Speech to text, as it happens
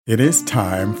It is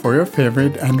time for your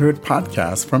favorite Android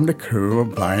podcast from the crew of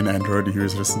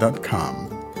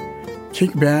blindandroidusers.com.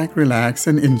 Kick back, relax,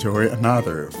 and enjoy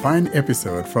another fine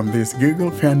episode from these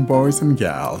Google fanboys and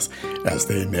gals as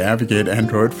they navigate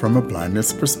Android from a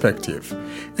blindness perspective.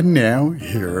 And now,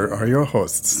 here are your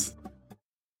hosts.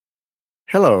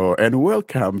 Hello, and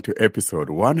welcome to episode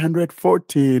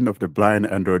 114 of the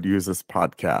Blind Android Users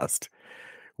podcast.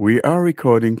 We are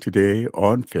recording today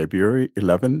on February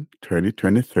 11,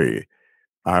 2023.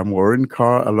 I'm Warren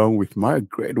Carr along with my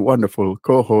great, wonderful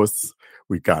co-hosts.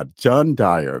 We got John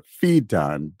Dyer, Fee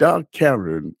Dunn, Doug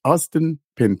Cameron, Austin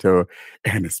Pinto,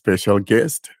 and a special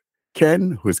guest,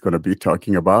 Ken, who's going to be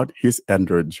talking about his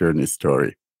Android journey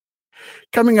story.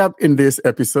 Coming up in this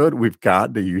episode, we've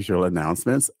got the usual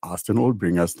announcements. Austin will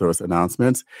bring us those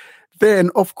announcements.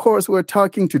 Then, of course, we're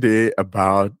talking today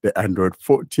about the Android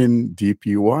 14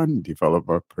 DP1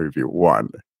 Developer Preview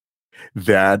 1.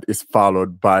 That is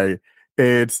followed by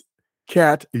its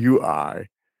Cat UI,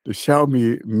 the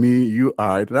Xiaomi Mi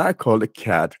UI that I call the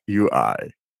Cat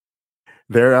UI.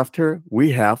 Thereafter,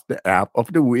 we have the App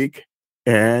of the Week,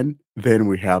 and then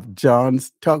we have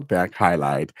John's Talkback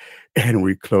highlight, and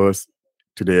we close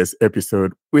today's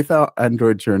episode with our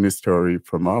Android journey story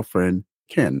from our friend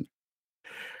Ken.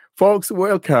 Folks,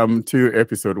 welcome to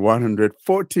episode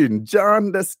 114.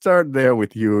 John, let's start there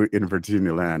with you in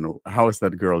Virginia land. How is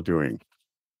that girl doing?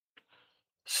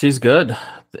 She's good.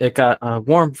 It got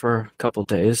warm for a couple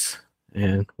days,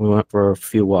 and we went for a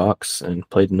few walks and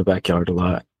played in the backyard a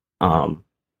lot.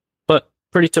 But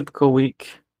pretty typical week.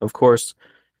 Of course,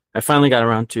 I finally got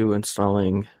around to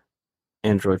installing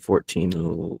Android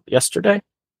 14 yesterday,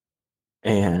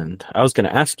 and I was going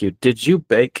to ask you, did you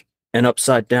bake an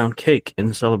upside-down cake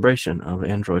in celebration of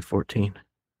Android 14?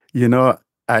 You know,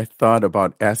 I thought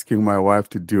about asking my wife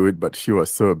to do it, but she was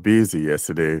so busy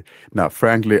yesterday. Now,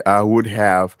 frankly, I would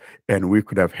have, and we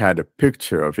could have had a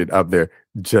picture of it up there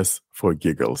just for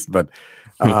giggles. But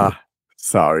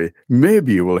sorry,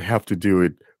 maybe we'll have to do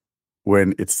it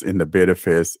when it's in the beta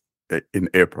phase in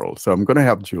April. So I'm going to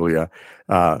have Julia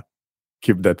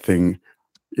keep that thing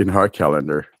in her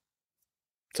calendar.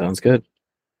 Sounds good.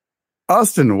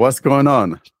 Austin, what's going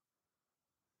on?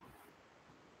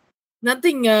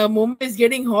 Nothing. Mumbai is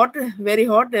getting hot, very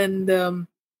hot, and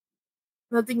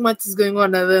nothing much is going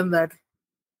on other than that.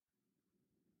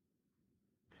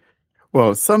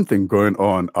 Well, something going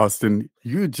on, Austin.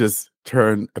 You just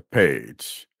turn a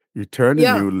page. You turn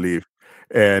a new leaf.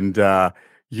 And,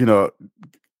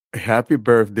 happy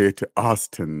birthday to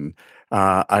Austin.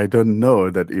 I don't know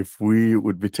that if we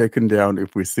would be taken down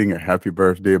if we sing a happy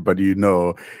birthday, but in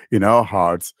our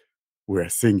hearts, we're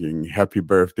singing happy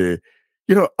birthday.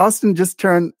 Austin just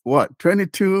turned,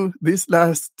 22 this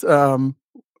last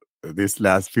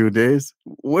few days?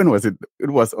 When was it?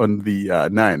 It was on the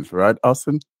 9th, right,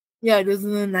 Austin? Yeah, it was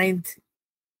on the 9th.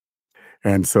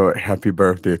 And so happy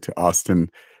birthday to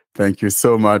Austin. Thank you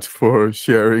so much for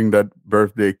sharing that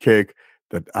birthday cake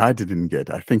that I didn't get.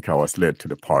 I think I was late to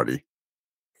the party.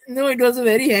 No, it was a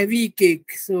very heavy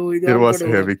cake. So it was a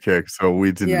heavy cake, so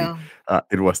we didn't. Yeah.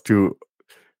 It was too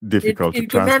difficult to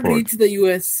transport. It could not reach the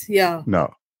US. Yeah.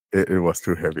 No, it was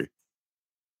too heavy.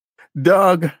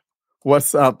 Doug,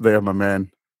 what's up there, my man?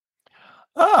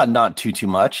 Not too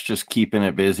much. Just keeping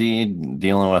it busy,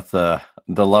 dealing with the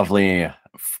lovely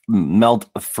melt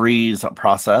freeze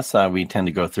process we tend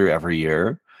to go through every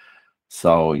year.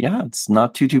 So yeah, it's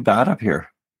not too bad up here.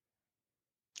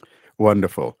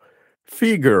 Wonderful.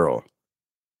 Fee girl.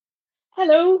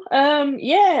 Hello.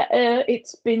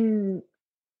 It's been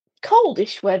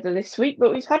coldish weather this week,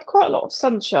 but we've had quite a lot of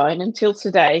sunshine until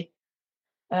today.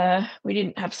 We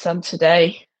didn't have sun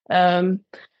today. I've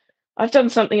done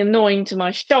something annoying to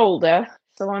my shoulder,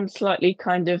 so I'm slightly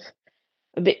kind of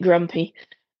a bit grumpy.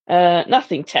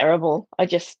 Nothing terrible. I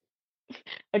just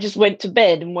went to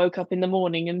bed and woke up in the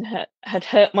morning and had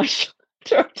hurt my shoulder.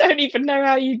 I don't even know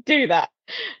how you do that.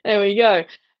 There we go.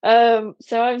 So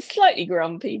I'm slightly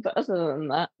grumpy, but other than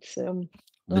that,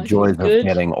 the joys of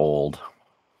getting old.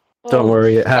 Don't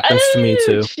worry, it happens to me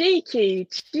too. Cheeky.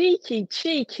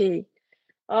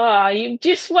 You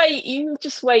just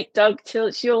wait, Doug, till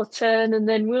it's your turn, and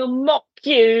then we'll mock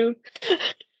you.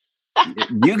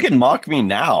 You can mock me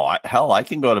now. Hell, I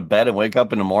can go to bed and wake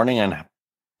up in the morning and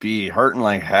be hurting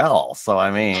like hell. So I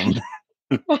mean,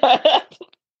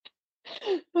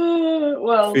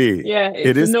 well, Fee, yeah,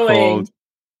 it's annoying.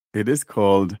 It is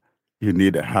called you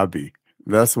need a hubby.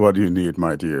 That's what you need,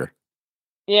 my dear.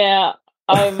 Yeah,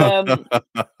 but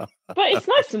it's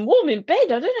nice and warm in bed. I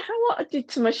don't know what I did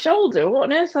to my shoulder. What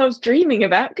on earth I was dreaming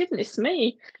about? Goodness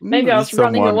me. Maybe I was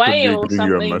running away or something.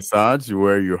 You a massage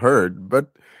where you hurt,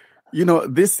 but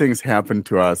These things happen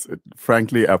to us.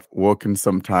 Frankly, I've woken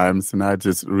sometimes and I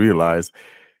just realize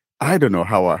I don't know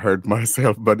how I hurt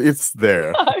myself, but it's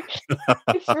there.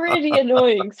 It's really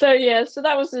annoying. So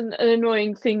that was an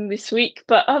annoying thing this week.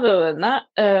 But other than that,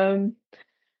 no,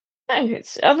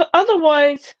 it's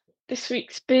otherwise this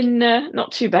week's been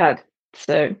not too bad.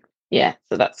 So so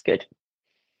that's good.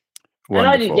 Wonderful. And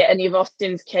I didn't get any of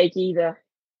Austin's cake either.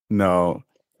 No,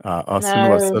 Austin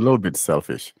was a little bit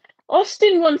selfish.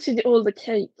 Austin wanted all the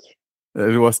cake.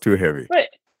 It was too heavy. But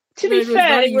to be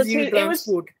fair, it was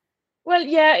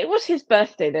his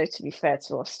birthday though, to be fair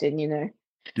to Austin,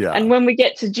 Yeah. And when we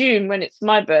get to June, when it's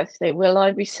my birthday, will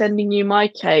I be sending you my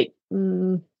cake?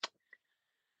 I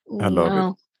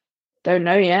love it. Don't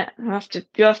know yet.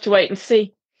 You have to wait and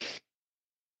see.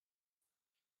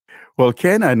 Well,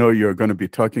 Ken, I know you're going to be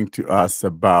talking to us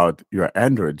about your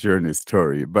Android journey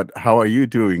story, but how are you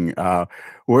doing?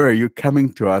 Where are you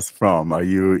coming to us from? Are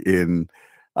you in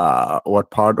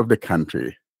what part of the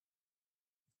country?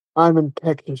 I'm in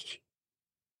Texas.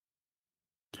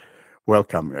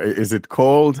 Welcome. Is it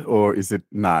cold or is it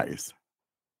nice?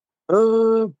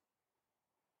 It's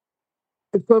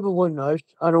probably nice.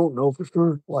 I don't know for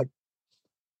sure. Like,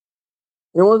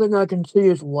 the only thing I can see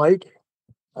is light.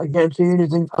 I can't see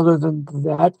anything other than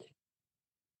that.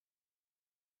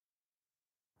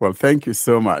 Well, thank you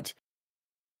so much.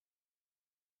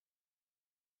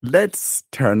 Let's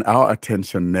turn our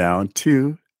attention now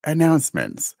to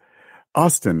announcements.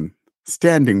 Austin,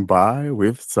 standing by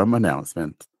with some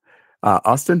announcements.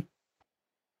 Austin?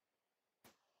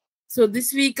 So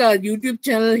this week our YouTube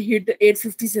channel hit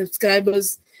 850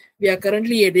 subscribers. We are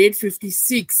currently at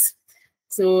 856.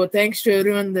 So thanks to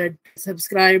everyone that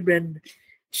subscribed and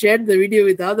shared the video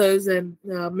with others, and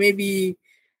maybe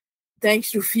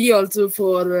thanks to Fee also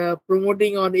for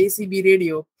promoting on ACB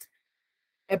Radio.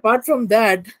 Apart from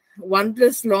that,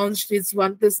 OnePlus launched its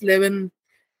OnePlus 11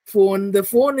 phone. The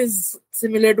phone is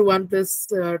similar to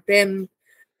OnePlus 10,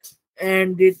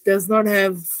 and it does not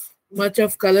have much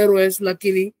of ColorOS,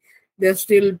 luckily. They're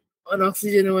still on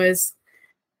Oxygen OS.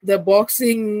 The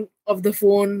unboxing of the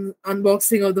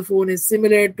phone is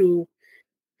similar to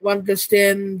OnePlus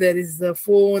 10. There is a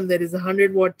phone, there is a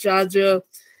 100-watt charger,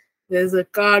 there's a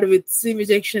card with SIM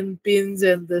ejection pins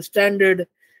and the standard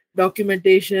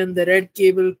documentation, the red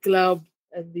cable club,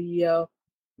 and the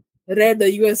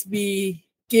USB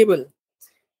cable.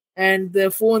 And the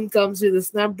phone comes with a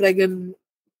Snapdragon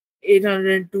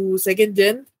 802 second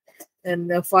gen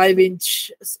and a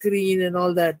 5-inch screen and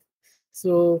all that.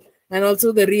 So, and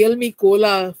also the Realme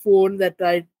Cola phone that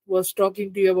I was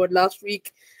talking to you about last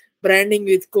week, branding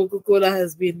with Coca-Cola,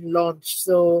 has been launched.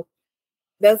 So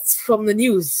that's from the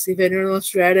news, if anyone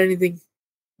wants to add anything.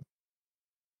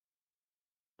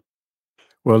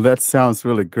 Well, that sounds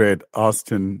really great,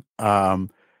 Austin. I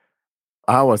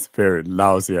was very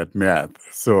lousy at math.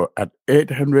 So at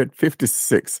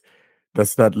 856,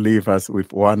 does that leave us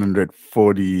with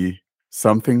 140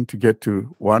 something to get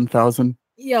to 1,000?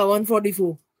 Yeah,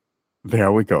 144.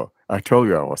 There we go. I told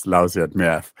you I was lousy at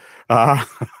math.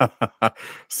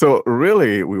 So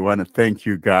really, we want to thank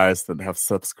you guys that have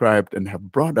subscribed and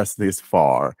have brought us this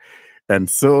far. And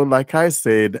so, like I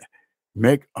said,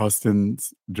 make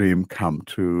Austin's dream come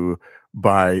true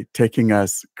by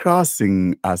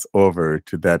crossing us over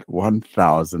to that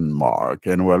 1,000 mark.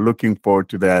 And we're looking forward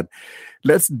to that.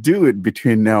 Let's do it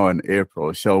between now and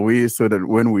April, shall we? So that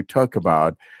when we talk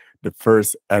about the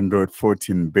first Android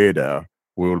 14 beta,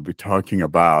 we will be talking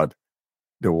about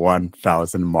the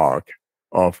 1,000 mark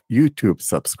of YouTube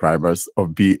subscribers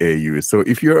of BAU. So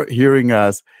if you're hearing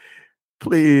us,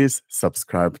 please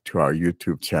subscribe to our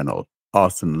YouTube channel.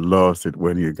 Austin loves it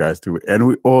when you guys do it. And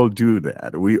we all do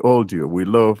that. We all do. We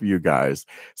love you guys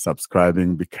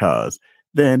subscribing because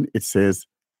then it says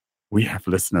we have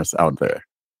listeners out there.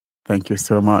 Thank you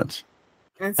so much.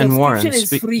 And subscription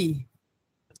is free.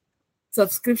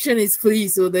 Subscription is free,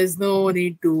 so there's no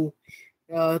need to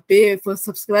pay for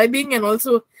subscribing. And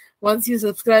also, once you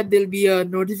subscribe, there'll be a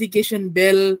notification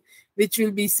bell which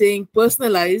will be saying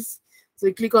personalized. So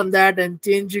you click on that and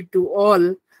change it to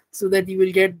all, so that you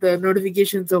will get the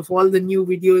notifications of all the new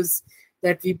videos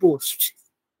that we post.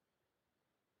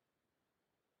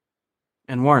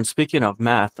 And Warren, speaking of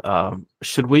math,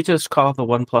 should we just call the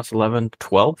OnePlus 11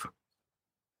 12?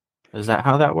 Is that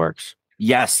how that works?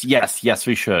 Yes,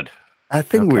 we should. I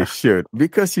think we should,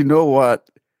 because you know what?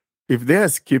 If they're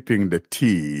skipping the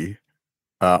T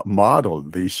model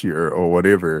this year or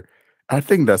whatever, I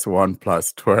think that's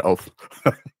OnePlus 12.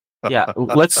 Yeah,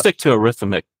 let's stick to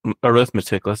arithmetic.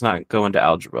 Let's not go into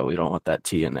algebra. We don't want that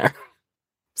T in there.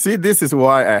 See, this is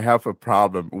why I have a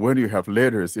problem. When you have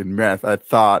letters in math, I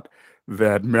thought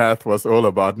that math was all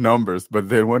about numbers. But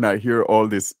then when I hear all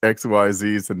these X, Y,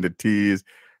 Z's and the T's,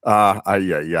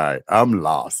 I'm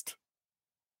lost.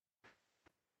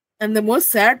 And the most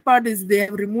sad part is they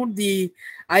have removed the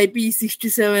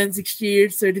IP67,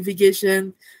 68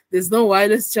 certification. There's no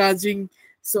wireless charging.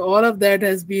 So all of that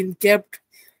has been kept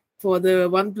for the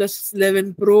OnePlus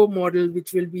 11 Pro model,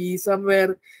 which will be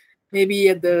somewhere maybe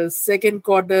at the second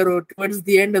quarter or towards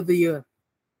the end of the year.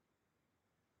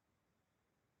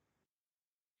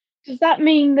 Does that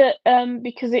mean that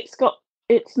because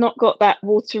it's not got that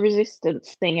water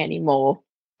resistance thing anymore?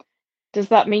 Does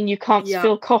that mean you can't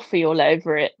spill coffee all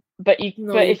over it? But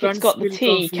if it's got the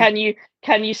tea, coffee.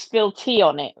 can you spill tea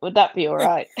on it? Would that be all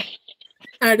right?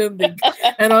 I don't think.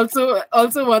 And also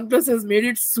OnePlus has made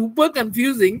it super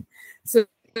confusing. So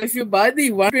if you buy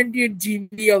the 128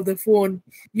 GB of the phone,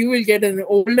 you will get an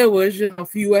older version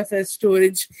of UFS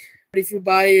storage. But if you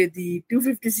buy the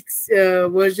 256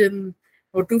 version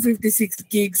or 256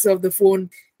 gigs of the phone,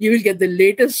 you will get the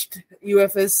latest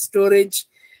UFS storage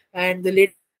and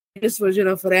the latest version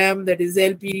of RAM, that is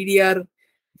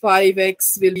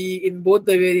LPDDR5X, will be in both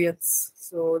the variants.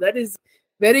 So that is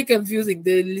very confusing.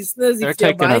 The listeners, they're if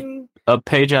you're taking buying a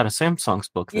page out of Samsung's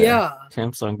book there. Yeah.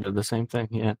 Samsung did the same thing,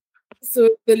 yeah. So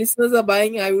if the listeners are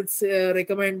buying, I would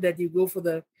recommend that you go for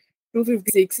the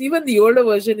 256. Even the older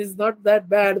version is not that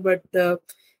bad, but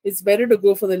it's better to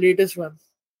go for the latest one.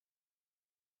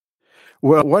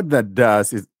 Well, what that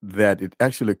does is that it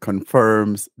actually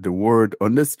confirms the word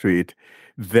on the street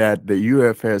that the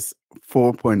UFS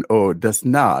 4.0 does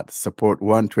not support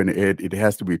 128. It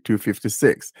has to be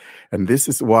 256. And this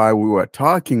is why we were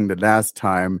talking the last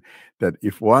time that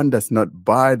if one does not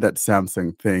buy that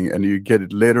Samsung thing and you get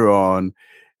it later on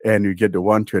and you get the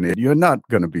 128, you're not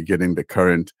going to be getting the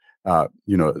current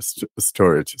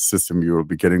storage system. You will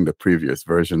be getting the previous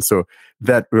version. So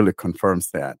that really confirms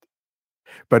that.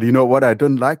 But what I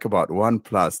don't like about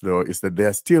OnePlus, though, is that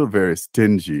they're still very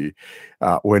stingy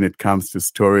when it comes to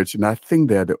storage. And I think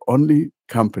they're the only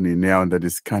company now that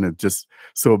is kind of just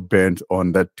so bent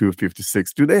on that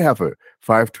 256. Do they have a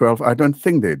 512? I don't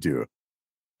think they do.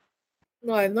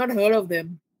 No, I've not heard of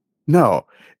them. No.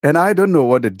 And I don't know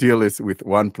what the deal is with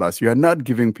OnePlus. You are not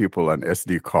giving people an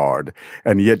SD card,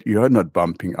 and yet you are not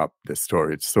bumping up the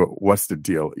storage. So what's the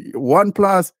deal?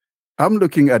 OnePlus, I'm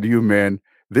looking at you, man.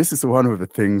 This is one of the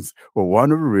things, or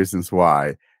one of the reasons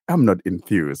why I'm not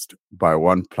enthused by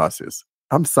OnePluses.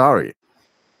 I'm sorry.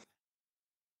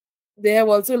 They have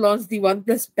also launched the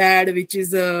OnePlus Pad, which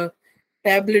is a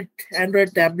tablet,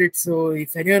 Android tablet. So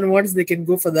if anyone wants, they can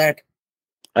go for that.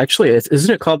 Actually,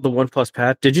 isn't it called the OnePlus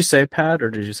Pad? Did you say Pad or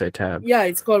did you say Tab? Yeah,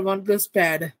 it's called OnePlus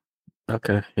Pad.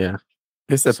 Okay, yeah.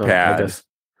 It's a pad.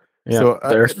 Yeah, so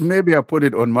maybe I put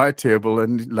it on my table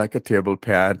and like a table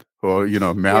pad or,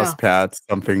 mouse pad,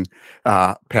 something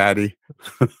paddy.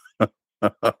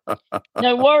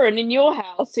 No, Warren, in your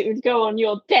house, it would go on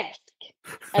your desk.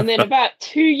 And then about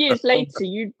 2 years later,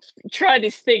 you'd try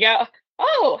this thing out.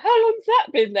 Oh, how long's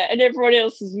that been there? And everyone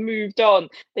else has moved on.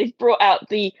 They've brought out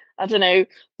the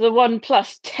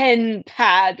OnePlus 10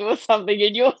 pad or something,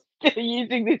 and you're still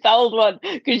using this old one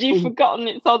because you've forgotten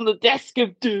it's on the desk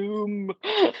of doom.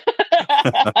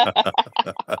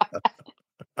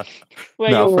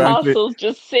 Where your parcels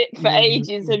just sit for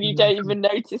ages and you don't even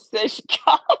notice they've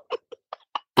come.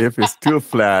 If it's too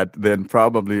flat, then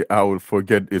probably I will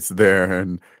forget it's there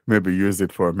and maybe use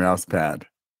it for a mouse pad.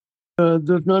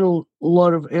 There's not a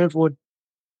lot of Android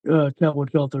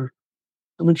tablets out there.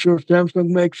 I'm sure Samsung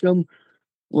makes them,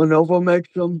 Lenovo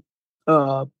makes them.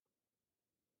 I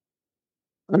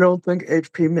don't think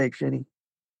HP makes any.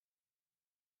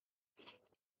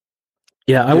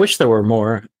 Yeah, I wish there were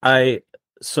more.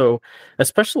 So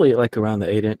especially like around the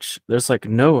 8-inch, there's like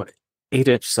no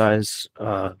 8-inch size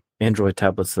Android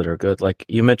tablets that are good. Like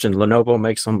you mentioned, Lenovo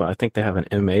makes them, but I think they have an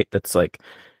M8 that's like,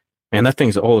 man, that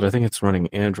thing's old. I think it's running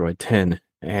Android 10,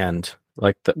 and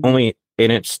like the only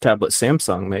 8-inch tablet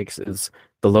Samsung makes is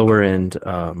the lower end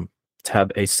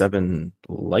Tab A7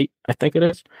 Lite, I think it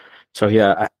is. So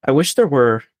yeah, I wish there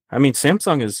were. I mean,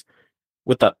 Samsung is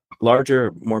with the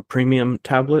larger, more premium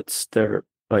tablets. They're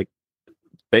like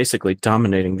basically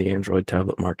dominating the Android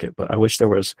tablet market. But I wish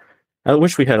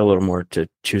we had a little more to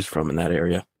choose from in that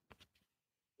area.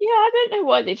 Yeah, I don't know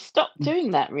why they've stopped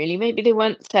doing that, really. Maybe they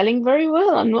weren't selling very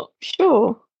well. I'm not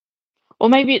sure. Or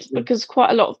maybe it's because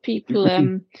quite a lot of people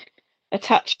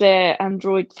attach their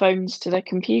Android phones to their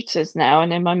computers now.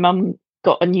 And then my mum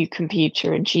got a new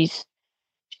computer and she's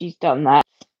done that.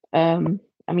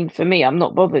 I mean, for me, I'm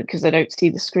not bothered because I don't see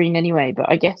the screen anyway. But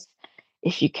I guess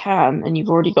if you can and you've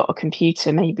already got a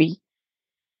computer, maybe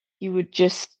you would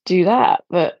just do that.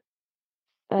 But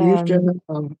I used to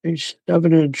have a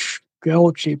 7-inch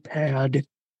Galaxy Pad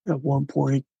at one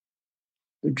point.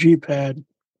 The G Pad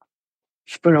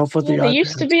spin off of the there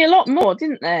used to iPad. be a lot more,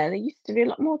 didn't there? There used to be a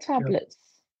lot more tablets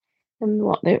than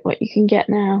what you can get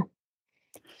now.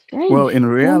 Strange. Well, in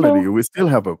reality, Wonder- we still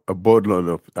have a boatload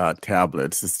of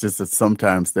tablets. It's just that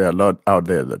sometimes there are a lot out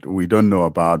there that we don't know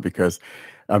about because,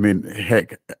 I mean,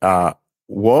 heck,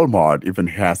 Walmart even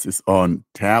has its own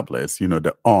tablets,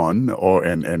 the On or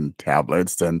and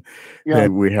tablets. And Yeah,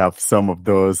 then we have some of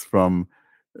those from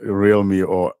Realme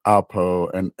or Apple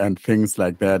and things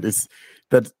like that. It's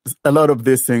that a lot of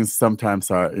these things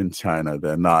sometimes are in China.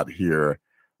 They're not here.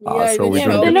 Yeah, So even we yeah,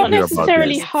 don't but they're get to not hear about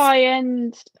necessarily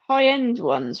this. high-end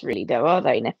ones, really, though, are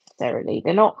they? Necessarily,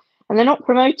 they're not, and they're not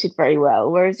promoted very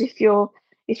well. Whereas if you're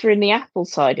in the Apple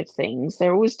side of things,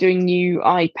 they're always doing new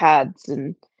iPads,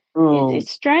 and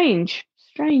it's strange.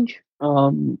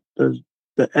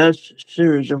 the S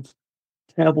series of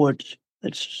tablets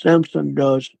that Samsung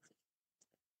does.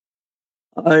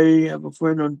 I have a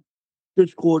friend on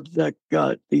Discord that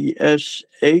got the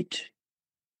S8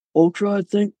 Ultra, I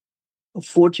think, a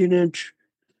 14-inch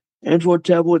Android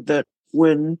tablet that,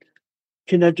 when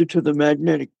connected to the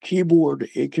magnetic keyboard,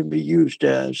 it can be used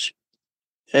as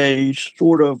a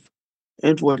sort of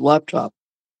Android laptop.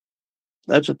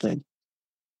 That's a thing.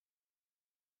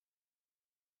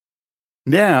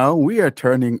 Now we are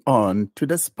turning on to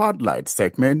the Spotlight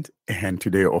segment. And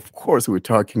today, of course, we're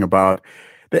talking about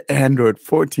the Android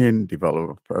 14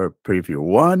 Developer Preview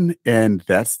 1. And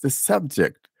that's the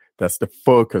subject. That's the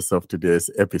focus of today's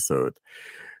episode.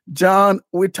 John,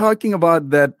 we're talking about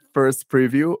that first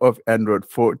preview of Android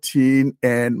 14.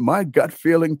 And my gut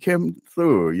feeling came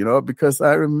through, because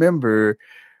I remember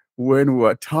when we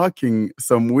were talking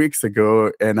some weeks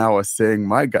ago and I was saying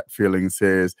my gut feeling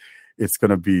says it's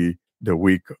going to be the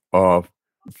week of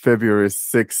February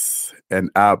 6th and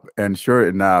up. And sure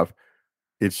enough,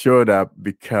 it showed up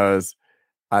because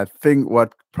I think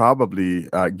what probably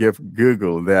gave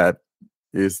Google that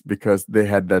is because they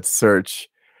had that search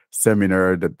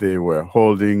seminar that they were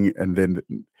holding. And then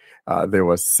there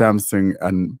was Samsung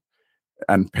and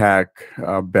Unpack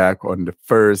back on the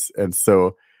 1st. And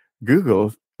so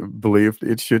Google believed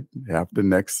it should have the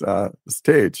next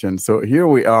stage. And so here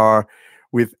we are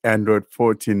with Android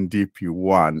 14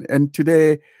 DP1. And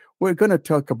today we're going to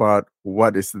talk about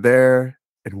what is there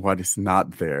and what is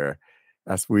not there.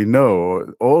 As we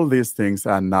know, all these things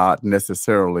are not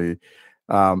necessarily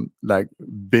like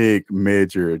big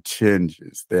major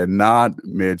changes. They're not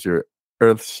major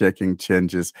earth-shaking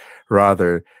changes.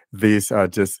 Rather, these are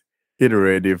just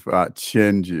iterative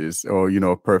changes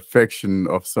or, perfection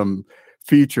of some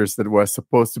features that were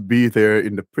supposed to be there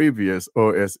in the previous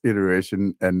OS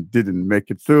iteration and didn't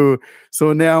make it through.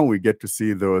 So now we get to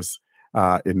see those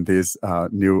in this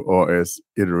new OS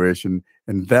iteration.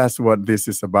 And that's what this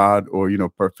is about, or,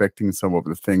 perfecting some of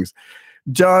the things.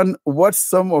 John, what's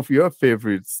some of your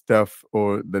favorite stuff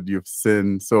or that you've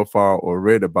seen so far or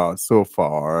read about so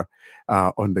far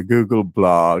on the Google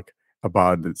blog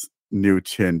about this new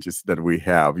changes that we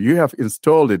have? You have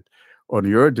installed it on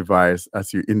your device,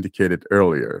 as you indicated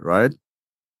earlier, right?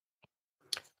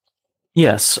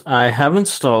 Yes, I have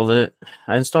installed it.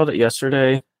 I installed it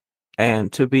yesterday,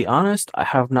 and to be honest, I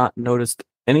have not noticed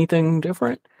anything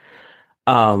different.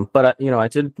 But I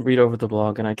did read over the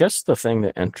blog, and I guess the thing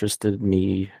that interested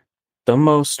me the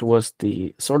most was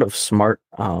the sort of smart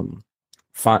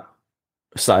font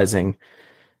sizing.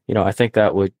 I think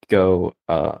that would go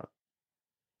a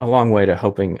long way to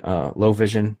helping low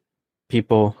vision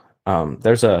people.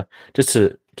 Just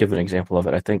to give an example of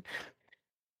it, I think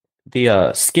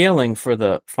the scaling for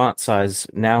the font size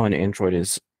now in Android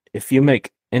is if you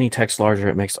make any text larger,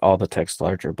 it makes all the text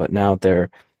larger. But now there's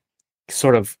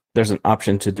an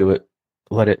option to do it,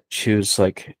 let it choose,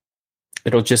 like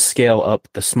it'll just scale up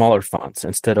the smaller fonts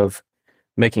instead of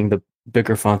making the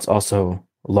bigger fonts also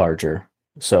larger.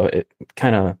 So it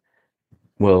kind of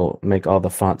will make all the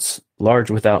fonts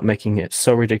large without making it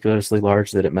so ridiculously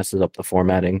large that it messes up the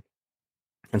formatting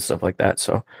and stuff like that.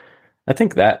 So I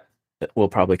think that will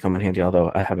probably come in handy,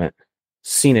 although I haven't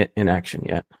seen it in action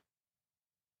yet.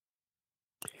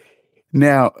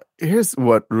 Now, here's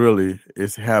what really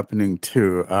is happening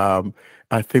too.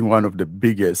 I think one of the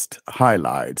biggest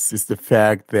highlights is the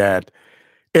fact that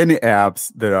any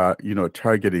apps that are,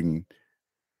 targeting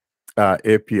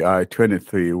API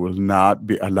 23 will not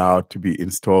be allowed to be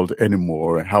installed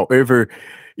anymore. However,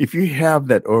 if you have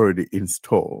that already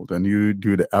installed and you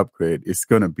do the upgrade, it's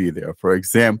going to be there. For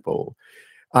example,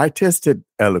 I tested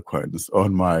Eloquence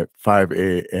on my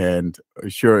 5A, and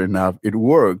sure enough, it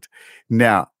worked.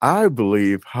 Now, I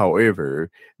believe, however,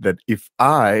 that if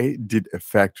I did a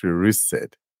factory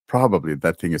reset, probably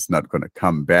that thing is not going to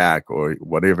come back, or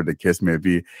whatever the case may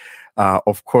be.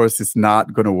 Of course, it's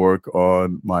not going to work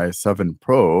on my 7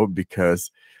 Pro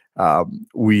because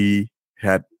we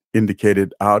had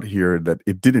indicated out here that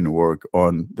it didn't work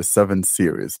on the 7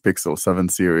 series, Pixel 7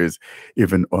 series,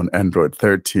 even on Android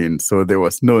 13. So there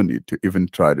was no need to even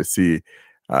try to see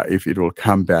if it will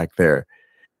come back there.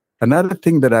 Another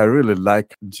thing that I really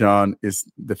like, John, is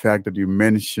the fact that you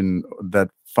mentioned that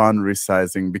font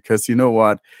resizing, because you know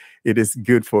what? It is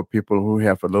good for people who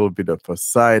have a little bit of a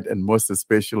sight, and most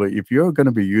especially if you're going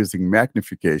to be using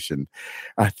magnification,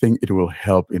 I think it will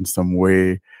help in some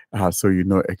way so you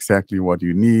know exactly what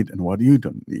you need and what you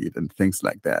don't need and things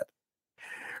like that.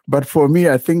 But for me,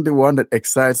 I think the one that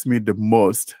excites me the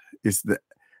most is the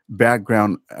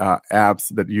background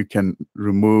apps that you can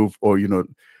remove, or,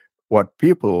 what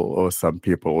people or some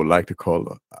people would like to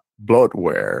call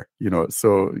bloatware,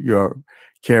 so your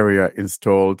carrier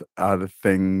installed other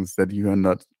things that you are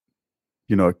not,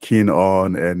 keen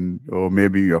on, or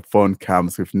maybe your phone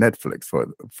comes with Netflix,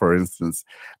 for instance.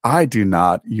 I do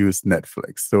not use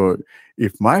Netflix. So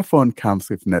if my phone comes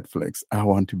with Netflix, I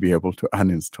want to be able to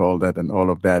uninstall that and all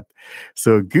of that.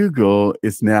 So Google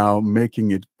is now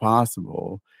making it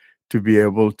possible to be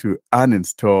able to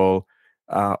uninstall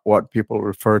what people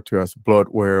refer to as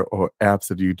bloatware or apps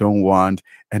that you don't want,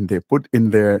 and they put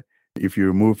in there, if you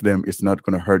remove them, it's not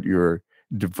going to hurt your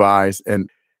device. And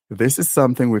this is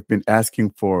something we've been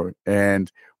asking for,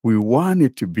 and we want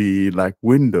it to be like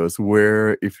Windows,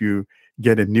 where if you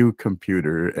get a new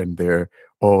computer and they're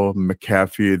all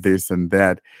McAfee, this and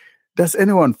that. Does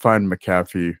anyone find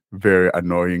McAfee very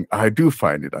annoying? I do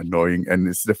find it annoying, and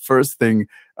it's the first thing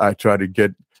I try to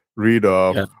get rid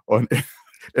of on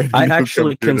I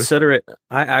actually consider it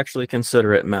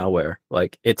malware.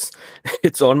 Like it's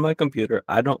on my computer.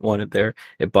 I don't want it there.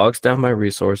 It bogs down my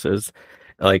resources.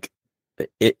 Like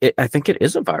I think it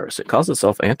is a virus. It calls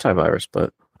itself antivirus,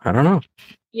 but I don't know.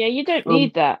 Yeah, you don't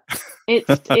need that.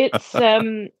 It's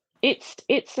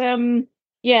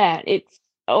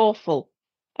awful.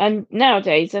 And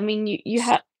nowadays, I mean, you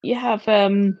have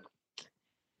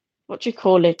what do you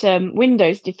call it?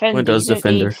 Windows Defender. Windows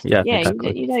Defender.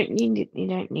 Exactly. You don't need it. You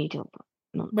don't need it.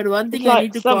 But one thing I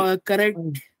need to correct.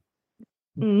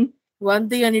 One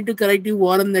thing I need to correct you,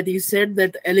 Warren, that you said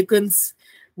that Eloquence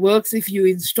works if you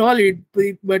install it,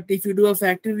 but if you do a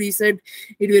factory reset,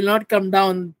 it will not come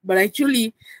down. But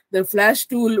actually, the flash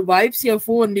tool wipes your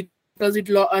phone because it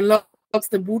unlocks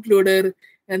the bootloader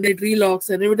and it relocks.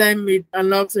 And every time it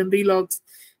unlocks and relocks,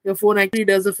 your phone actually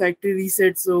does a factory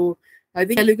reset. So I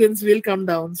think Eloquence will come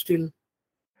down still.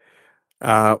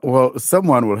 Well,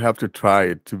 someone will have to try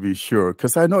it to be sure,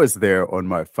 because I know it's there on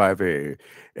my 5A,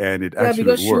 and it actually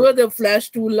because works. Sure, the flash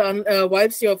tool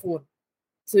wipes your phone.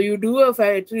 So you do a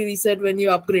factory reset when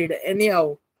you upgrade,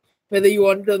 anyhow, whether you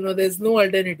want to or not. There's no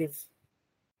alternative.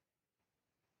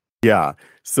 Yeah.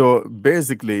 So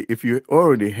basically, if you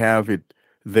already have it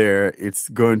there, it's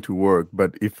going to work.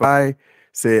 But if I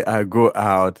say I go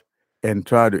out and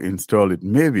try to install it,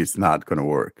 maybe it's not going to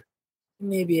work.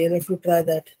 Maybe I'll have to try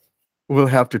that. We'll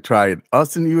have to try it.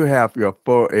 Austin, you have your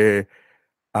 4A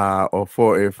or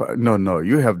 4A. No,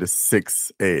 you have the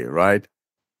 6A, right?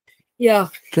 Yeah.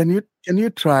 Can you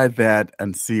try that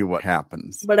and see what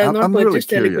happens? But I've not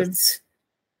purchased really Eloquence.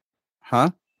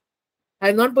 Huh?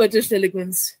 I've not purchased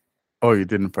Eloquence. Oh, you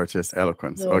didn't purchase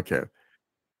Eloquence. No. Okay.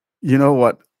 You know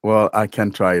what? Well, I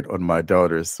can try it on my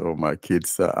daughter's or my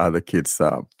kids' other kids'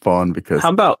 phone, because. How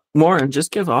about Warren? Just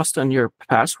give Austin your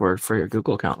password for your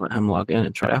Google account. Let him log in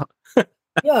and try it out.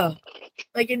 Yeah,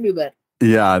 I can do that.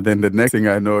 Yeah. Then the next thing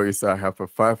I know is I have a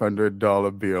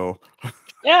 $500 bill.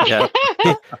 Yeah.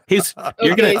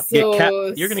 You're gonna get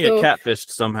catfished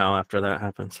somehow after that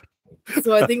happens.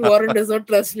 So I think Warren does not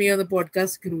trust me on the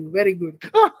podcast crew. Very good.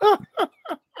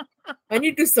 I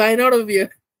need to sign out of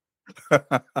here.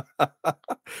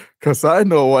 Because I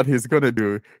know what he's going to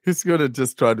do. He's going to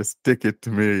just try to stick it to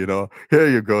me, Here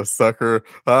you go, sucker.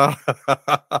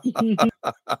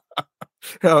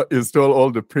 Install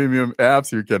all the premium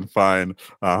apps you can find.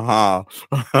 Wow.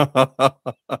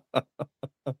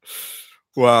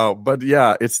 But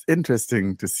yeah, it's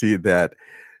interesting to see that.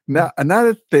 Now,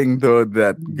 another thing, though,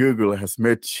 that Google has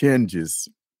made changes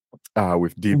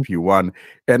with DP1.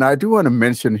 And I do want to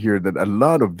mention here that a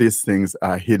lot of these things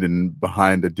are hidden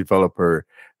behind the developer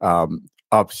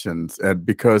options, and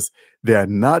because they are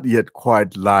not yet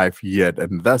quite live yet,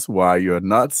 and that's why you're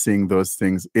not seeing those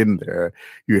things in there.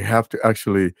 You have to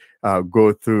actually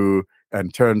go through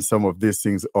and turn some of these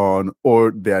things on,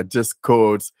 or they are just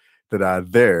codes that are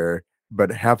there but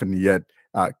haven't yet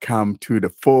come to the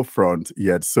forefront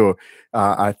yet. So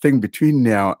I think between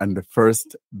now and the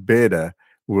first beta,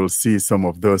 we'll see some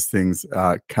of those things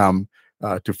come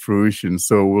to fruition.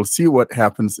 So we'll see what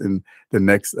happens in the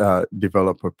next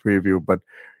developer preview. But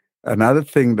another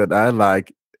thing that I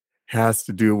like has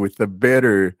to do with the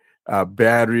better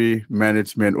battery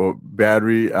management, or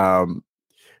battery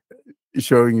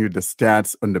showing you the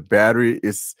stats on the battery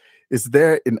is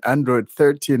there in Android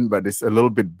 13, but it's a little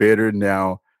bit better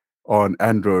now on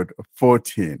Android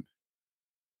 14.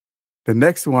 The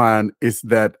next one is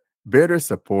that better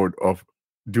support of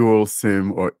dual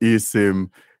SIM or eSIM.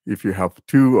 If you have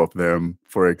two of them,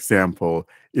 for example,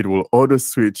 it will auto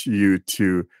switch you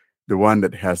to the one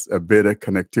that has a better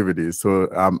connectivity. So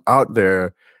I'm out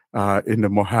there in the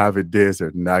Mojave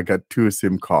Desert, and I got two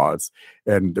SIM cards,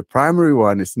 and the primary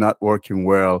one is not working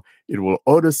well. It will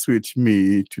auto switch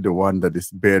me to the one that is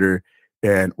better,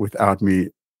 and without me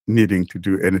needing to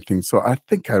do anything. So I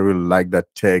think I really like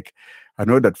that tech. I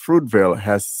know that Fruitvale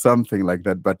has something like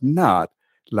that, but not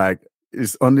like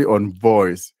it's only on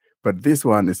voice. But this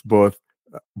one is both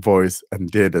voice and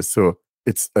data. So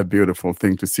it's a beautiful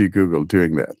thing to see Google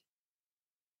doing that.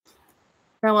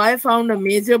 Now, I found a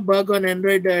major bug on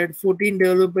Android 14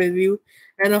 developer preview.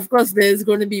 And of course, there's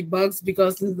going to be bugs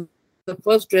because this is the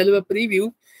first developer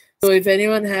preview. So if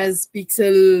anyone has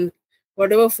Pixel,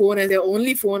 whatever phone as their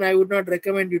only phone, I would not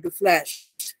recommend you to flash.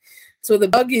 So the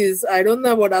bug is, I don't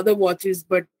know about other watches,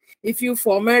 but if you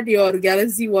format your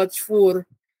Galaxy Watch 4,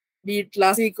 be it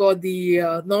classic or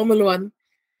the normal one,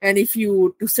 and if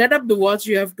you, to set up the watch,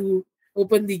 you have to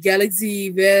open the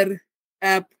Galaxy Wear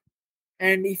app.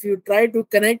 And if you try to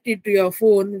connect it to your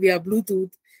phone via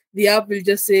Bluetooth, the app will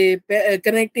just say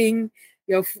connecting,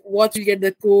 your watch will get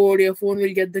the code, your phone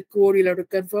will get the code, you'll have to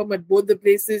confirm at both the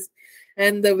places.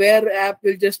 And the Wear app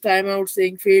will just time out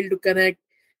saying fail to connect.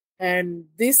 And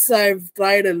this I've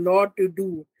tried a lot to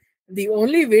do. The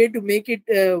only way to make it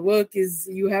work is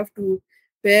you have to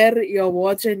pair your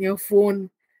watch and your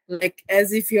phone like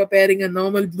as if you're pairing a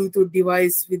normal Bluetooth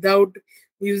device without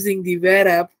using the Wear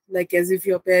app, like as if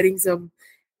you're pairing some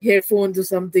headphones or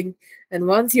something. And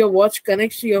once your watch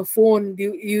connects to your phone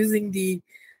using the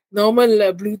normal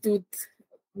Bluetooth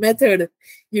method,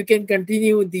 you can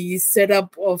continue the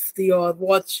setup of your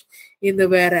watch in the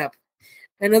Wear app.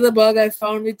 Another bug I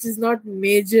found, which is not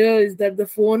major, is that the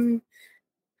phone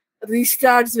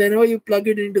restarts whenever you plug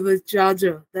it into the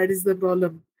charger. That is the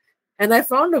problem. And I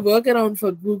found a workaround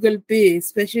for Google Pay,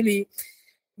 especially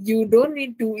you don't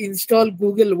need to install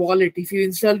Google Wallet. If you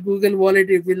install Google Wallet,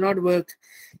 it will not work.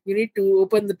 You need to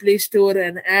open the Play Store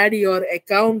and add your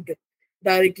account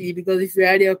directly, because if you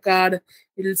add your card,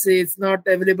 it will say it's not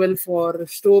available for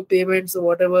store payments or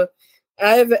whatever.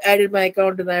 I've added my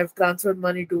account and I've transferred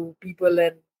money to people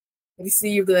and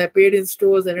received, and I paid in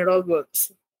stores, and it all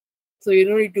works. So you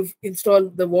don't need to install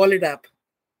the Wallet app.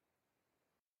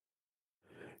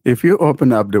 If you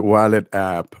open up the Wallet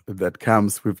app that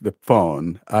comes with the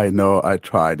phone, I know I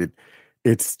tried it.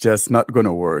 It's just not going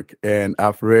to work. And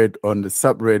I've read on the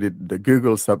subreddit, the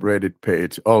Google subreddit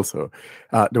page also,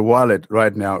 the wallet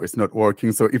right now is not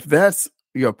working. So if that's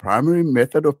your primary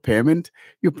method of payment,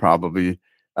 you probably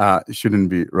shouldn't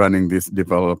be running this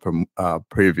developer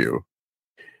preview.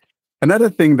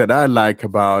 Another thing that I like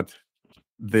about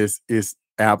this is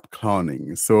app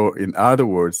cloning. So in other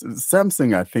words,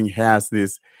 Samsung, I think, has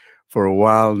this for a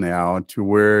while now, to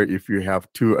where if you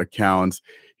have two accounts,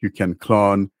 you can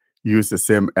clone, use the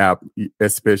same app,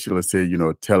 especially say,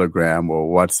 Telegram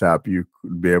or WhatsApp. You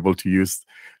could be able to use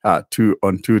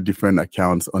two different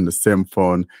accounts on the same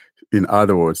phone. In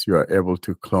other words, you are able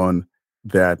to clone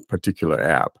that particular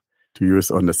app to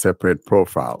use on the separate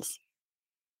profiles.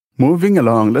 Moving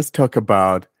along, let's talk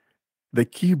about the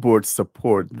keyboard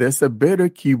support. There's a better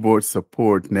keyboard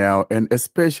support now, and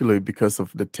especially because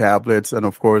of the tablets. And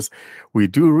of course, we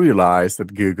do realize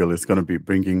that Google is going to be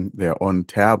bringing their own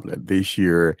tablet this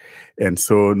year. And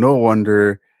so no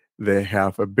wonder they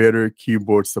have a better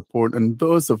keyboard support. And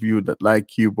those of you that like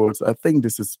keyboards, I think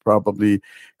this is probably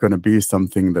going to be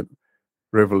something that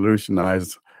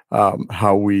revolutionizes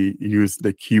how we use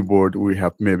the keyboard. We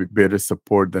have maybe better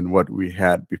support than what we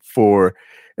had before.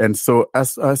 And so,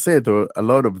 as I said, though, a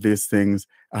lot of these things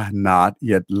are not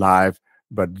yet live,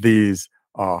 but these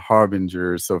are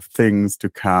harbingers of things to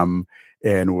come,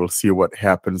 and we'll see what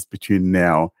happens between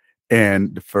now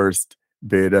and the first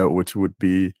beta, which would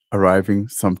be arriving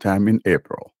sometime in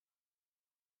April.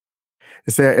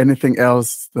 Is there anything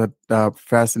else that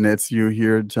fascinates you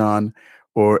here, John,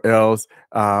 or else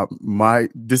my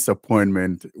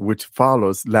disappointment, which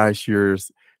follows last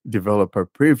year's developer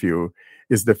preview,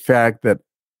 is the fact that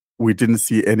we didn't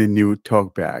see any new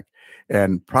TalkBack.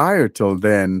 And prior till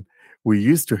then, we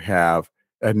used to have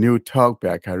a new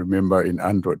TalkBack. I remember in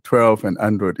Android 12 and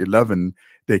Android 11,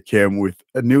 they came with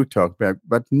a new TalkBack,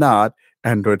 but not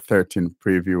Android 13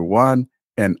 Preview 1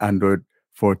 and Android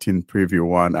 14 Preview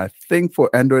 1. I think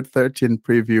for Android 13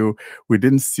 Preview, we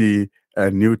didn't see a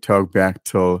new TalkBack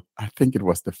till I think it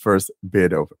was the first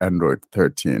beta of Android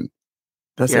 13.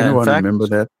 Does anyone remember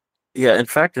that? Yeah, in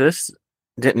fact, this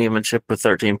didn't even ship with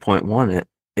 13.1.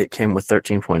 It came with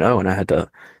 13.0, and I had to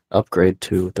upgrade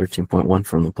to 13.1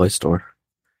 from the Play Store.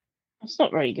 That's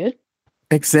not very good.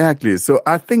 Exactly. So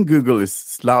I think Google is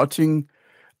slouching.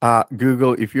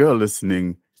 Google, if you're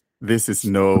listening, this is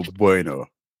no bueno.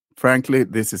 Frankly,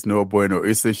 this is no bueno.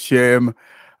 It's a shame.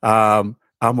 I'm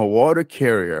a water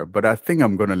carrier, but I think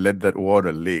I'm going to let that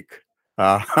water leak.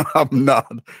 I'm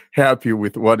not happy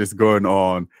with what is going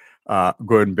on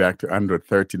going back to Android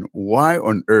 13. Why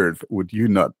on earth would you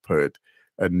not put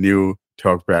a new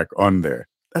TalkBack on there?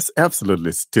 That's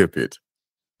absolutely stupid.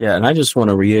 Yeah, and I just want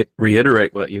to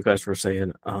reiterate what you guys were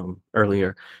saying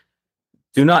earlier.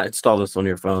 Do not install this on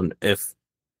your phone if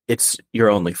it's your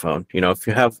only phone. You know, if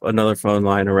you have another phone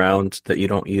lying around that you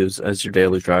don't use as your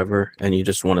daily driver and you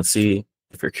just want to see,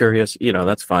 if you're curious, you know,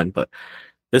 that's fine. But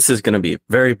this is going to be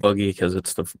very buggy because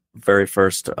it's the very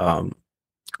first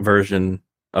version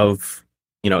of,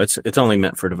 you know, it's only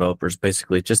meant for developers,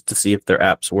 basically, just to see if their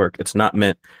apps work. It's not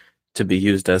meant to be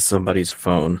used as somebody's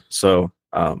phone. So,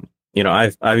 you know,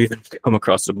 I've even come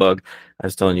across a bug. I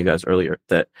was telling you guys earlier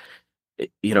that,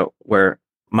 you know, where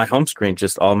my home screen,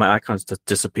 just all my icons just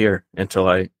disappear until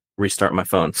I restart my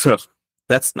phone. So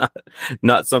that's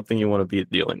not something you want to be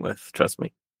dealing with. Trust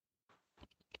me.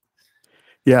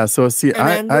 Yeah. So see,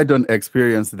 I don't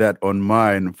experience that on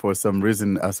mine for some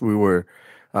reason, as we were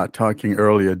talking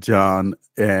earlier, John,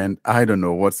 and I don't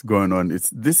know what's going on.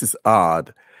 This is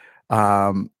odd.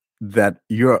 That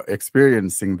you're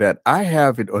experiencing that. I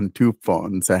have it on two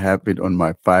phones. I have it on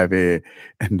my 5A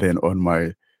and then on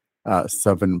my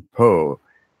 7 Pro.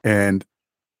 And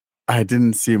I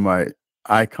didn't see my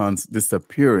icons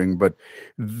disappearing. But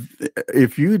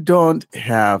if you don't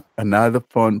have another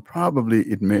phone, probably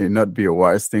it may not be a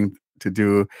wise thing to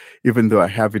do, even though I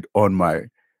have it on my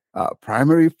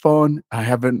primary phone. I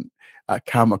haven't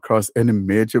come across any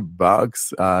major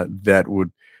bugs that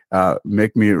would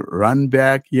make me run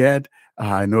back yet.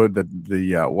 I know that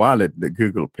the wallet, the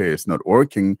Google Pay, is not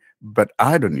working, but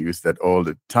I don't use that all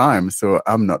the time, so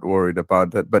I'm not worried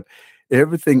about that. But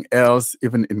everything else,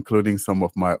 even including some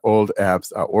of my old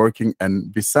apps, are working.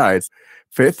 And besides,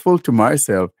 faithful to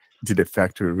myself, did a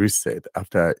factory reset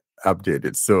after I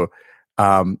updated. So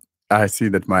I see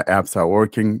that my apps are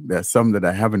working. There's some that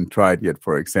I haven't tried yet.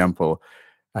 For example,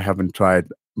 I haven't tried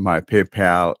my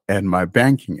PayPal and my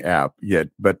banking app yet.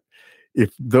 But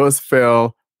if those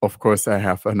fail, of course, I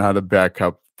have another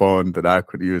backup phone that I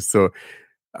could use. So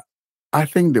I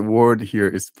think the word here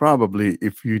is probably,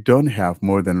 if you don't have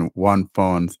more than one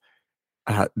phone,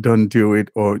 don't do it,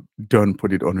 or don't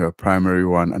put it on your primary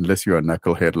one unless you're a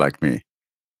knucklehead like me.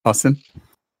 Austin?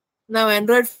 Now,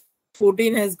 Android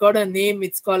 14 has got a name.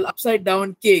 It's called Upside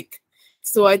Down Cake.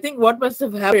 So I think what must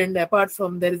have happened, apart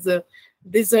from there is a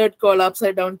dessert called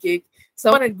Upside Down Cake,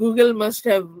 someone at Google must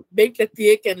have baked a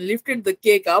cake and lifted the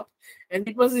cake up, and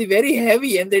it must be very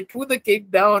heavy, and they threw the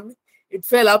cake down. It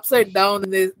fell upside down,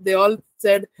 and they all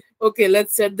said, okay,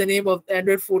 let's set the name of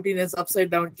Android 14 as Upside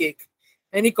Down Cake.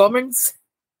 Any comments?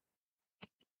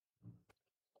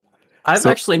 I've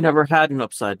actually never had an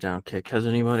upside down cake. Has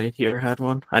anybody here had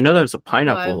one? I know there's a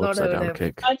pineapple upside down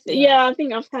cake. I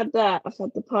think I've had that. I've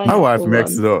had the pineapple. My wife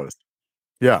makes those.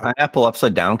 Yeah. Pineapple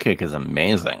upside down cake is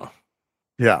amazing.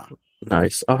 Yeah.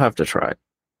 Nice. I'll have to try it.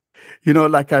 You know,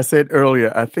 like I said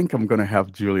earlier, I think I'm going to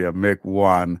have Julia make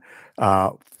one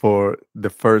for the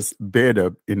first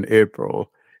beta in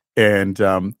April. And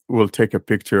we'll take a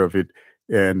picture of it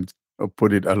and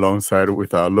put it alongside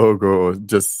with our logo, or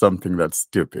just something that's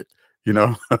stupid, you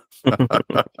know? So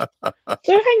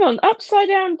hang on, upside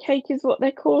down cake is what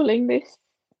they're calling this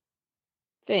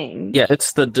thing? Yeah,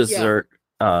 it's the dessert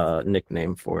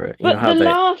nickname for it. You but know how the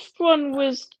last one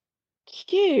was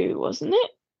Q, wasn't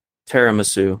it?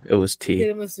 Tiramisu. It was T.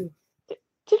 Tiramisu.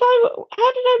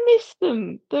 How did I miss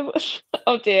them?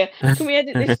 Oh dear. Can we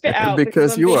edit this bit out?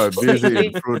 Because you are busy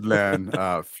in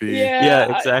Fruitland, Fee.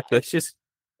 Yeah, exactly.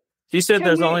 She said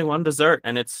there's only one dessert,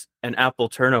 and it's an apple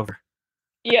turnover.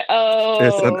 Yeah.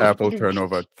 It's an apple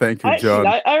turnover. Thank you, John.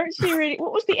 I actually really.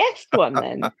 What was the S one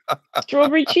then?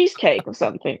 Strawberry cheesecake or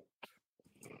something?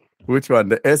 Which one?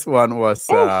 The S one was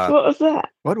what was that?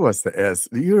 what was the S?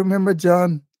 Do you remember,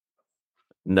 John?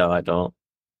 No, I don't.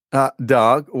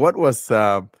 Doug, what was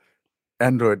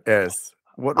Android S?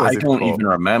 What was I it don't called? even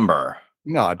remember.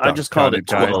 No, I don't just called count it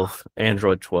guys. 12.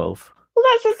 Android 12. Well,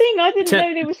 that's the thing. I didn't 10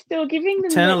 know they were still giving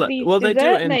them 10, these well, they do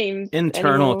dessert names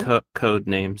internal anymore. code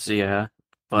names, yeah.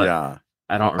 But Yeah,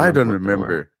 I don't remember. I don't what they were.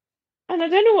 remember. And I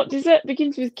don't know what dessert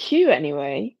begins with Q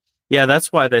anyway. Yeah,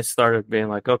 that's why they started being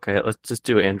like, okay, let's just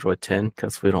do Android 10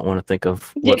 because we don't want to think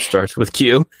of what starts with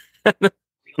Q.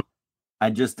 I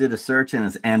just did a search and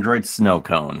it's Android snow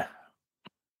cone.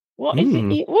 What is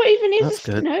it? What even is That's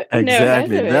a good. snow? I've never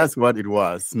Exactly, heard of that's what it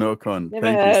was. Snow cone. Never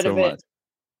Thank you heard so of it. much.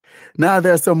 Now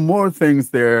there's some more things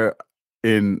there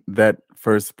in that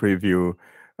first preview,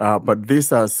 but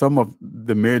these are some of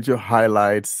the major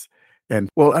highlights. And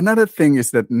well, another thing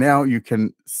is that now you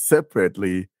can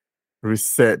separately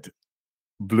reset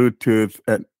Bluetooth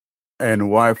and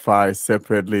Wi-Fi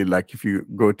separately. Like if you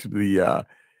go to the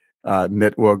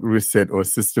network reset or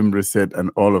system reset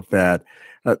and all of that.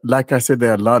 Like I said,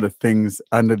 there are a lot of things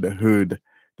under the hood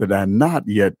that are not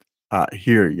yet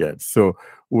here yet. So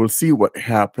we'll see what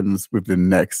happens with the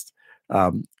next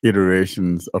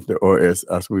iterations of the OS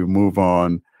as we move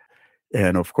on.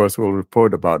 And of course, we'll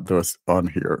report about those on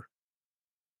here.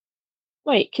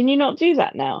 Wait, can you not do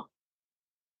that now?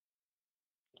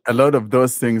 A lot of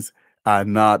those things are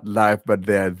not live, but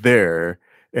they're there.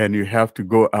 And you have to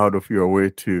go out of your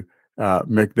way to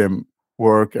make them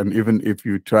work. And even if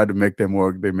you try to make them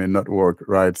work, they may not work,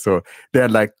 right? So they're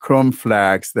like Chrome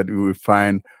flags that you will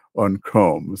find on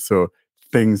Chrome. So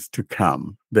things to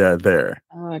come, they're there.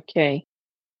 Okay.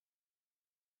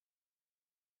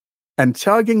 And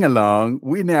chugging along,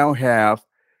 we now have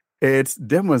its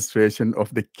demonstration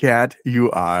of the Cat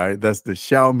UI. That's the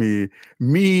Xiaomi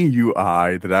Mi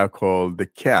UI that I call the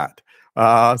Cat.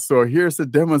 So here's a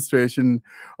demonstration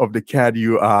of the Cat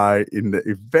UI in the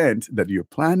event that you're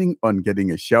planning on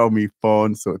getting a Xiaomi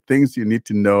phone. So things you need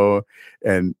to know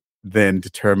and then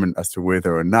determine as to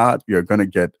whether or not you're going to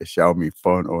get a Xiaomi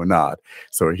phone or not.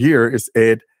 So here is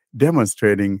Ed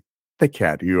demonstrating the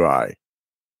Cat UI.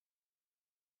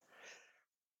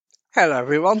 Hello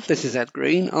everyone, this is Ed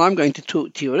Green and I'm going to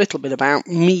talk to you a little bit about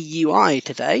MIUI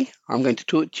today. I'm going to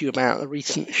talk to you about the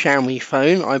recent Xiaomi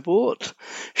phone I bought,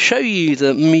 show you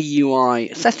the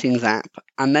MIUI settings app,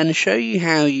 and then show you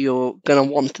how you're going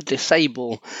to want to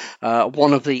disable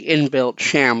one of the inbuilt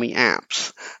Xiaomi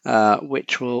apps,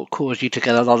 which will cause you to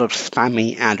get a lot of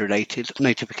spammy ad-related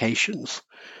notifications.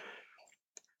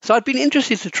 So I've been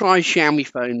interested to try Xiaomi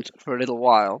phones for a little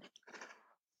while.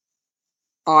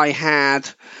 I had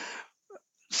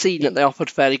seen that they offered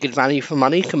fairly good value for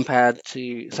money compared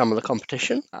to some of the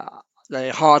competition.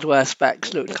 The hardware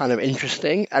specs looked kind of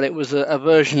interesting, and it was a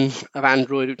version of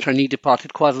Android which I knew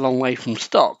departed quite a long way from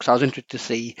stock, so I was interested to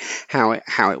see how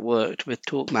it worked with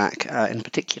TalkBack in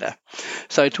particular.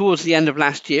 So towards the end of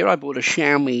last year, I bought a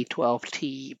Xiaomi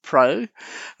 12T Pro.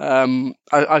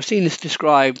 I've seen this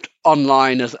described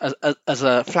online as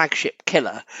a flagship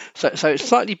killer. So it's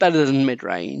slightly better than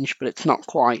mid-range, but it's not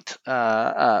quite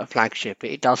flagship.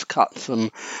 It does cut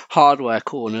some hardware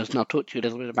corners, and I'll talk to you a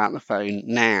little bit about the phone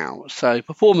now. So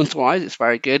performance-wise, it's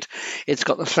very good. It's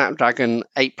got the Snapdragon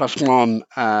 8 Plus 1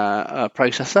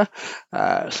 processor,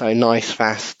 so nice,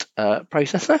 fast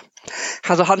processor.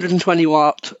 Has 120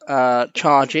 watt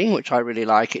charging, which I really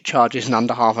like. It charges in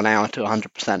under half an hour to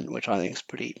 100%, which I think is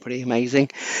pretty amazing.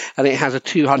 And it has a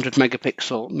 200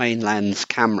 megapixel main lens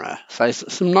camera. So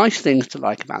some nice things to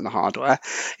like about the hardware.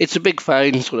 It's a big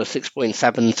phone, sort of 6.7,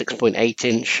 6.8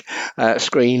 inch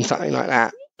screen, something like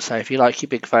that. So if you like your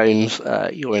big phones,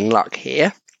 you're in luck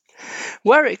here.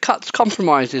 Where it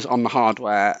compromises on the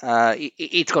hardware,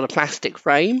 it's got a plastic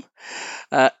frame.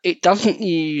 It doesn't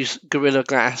use Gorilla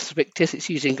Glass Victus, it's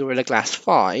using Gorilla Glass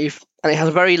 5. And it has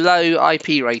a very low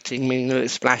IP rating, meaning that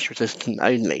it's splash resistant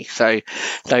only. So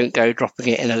don't go dropping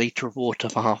it in a litre of water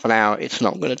for half an hour. It's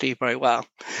not going to do very well.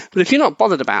 But if you're not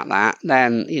bothered about that,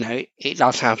 then it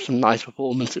does have some nice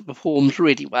performance. It performs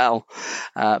really well,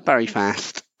 very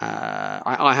fast.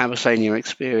 I have a Sony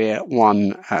Xperia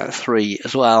 1 3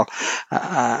 as well,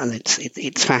 and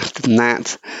it's faster than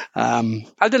that.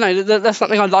 I don't know. That's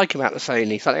something I like about the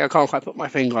Sony. Something I can't quite put my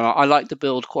finger on. I like the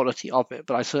build quality of it,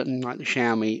 but I certainly like the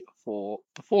Xiaomi for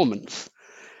performance.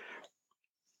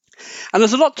 And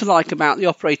there's a lot to like about the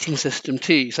operating system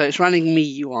too. So it's running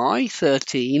MIUI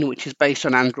 13, which is based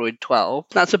on Android 12.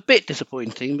 That's a bit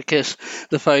disappointing because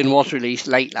the phone was released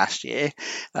late last year.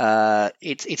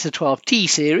 It's a 12T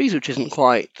series, which isn't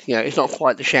quite, it's not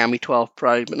quite the Xiaomi 12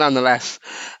 Pro, but nonetheless,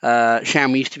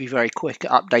 Xiaomi used to be very quick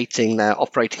at updating their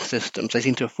operating systems. They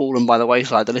seem to have fallen by the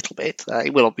wayside a little bit.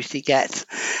 It will obviously get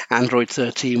Android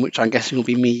 13, which I'm guessing will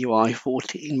be MIUI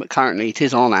 14, but currently it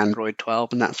is on Android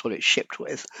 12, and that's what it's shipped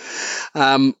with.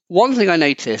 One thing I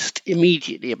noticed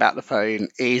immediately about the phone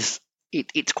is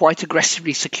it's quite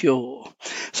aggressively secure.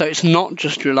 So it's not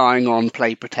just relying on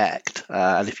Play Protect.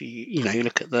 And if you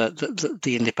look at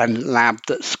the independent lab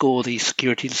that score these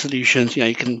security solutions,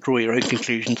 you can draw your own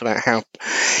conclusions about how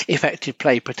effective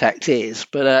Play Protect is.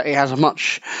 But it has a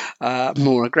much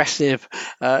more aggressive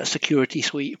security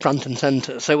suite front and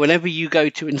center. So whenever you go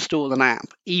to install an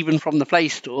app, even from the Play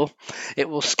Store, it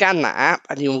will scan that app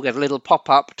and you will get a little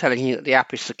pop-up telling you that the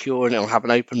app is secure, and it will have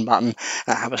an open button,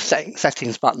 have a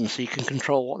settings button, so you can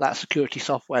control what that security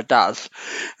software does.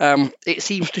 It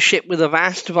seems to ship with a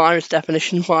vast virus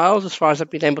definition files, as far as I've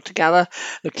been able to gather,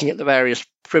 looking at the various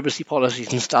privacy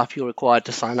policies and stuff you're required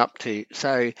to sign up to.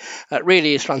 So it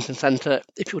really is front and center.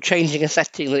 If you're changing a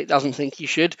setting that it doesn't think you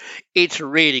should, it's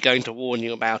really going to warn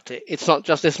you about it. It's not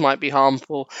just this might be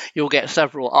harmful. You'll get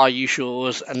several "Are you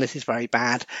sures?" and "This is very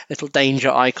bad," little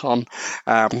danger icon.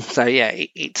 So yeah,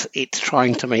 it's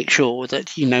trying to make sure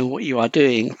that you know what you are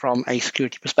doing from a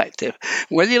security perspective.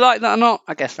 Whether you like that or not,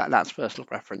 I guess that's personal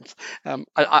preference.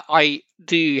 I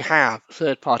do have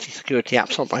third-party security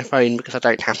apps on my phone because I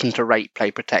don't happen to rate Play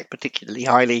Protect particularly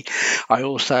highly. I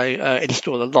also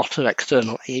install a lot of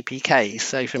external APKs.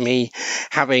 So for me,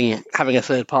 having a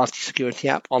third-party security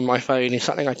app on my phone is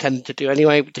something I tend to do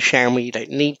anyway. With the Xiaomi, you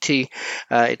don't need to.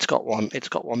 It's got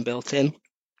one built in.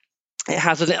 It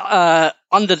has an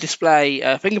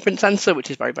under-display fingerprint sensor, which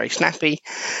is very, very snappy,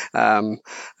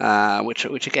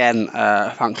 which again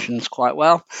functions quite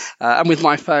well. And with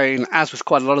my phone, as with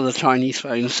quite a lot of the Chinese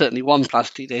phones, certainly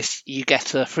OnePlus do this, you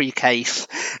get a free case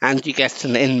and you get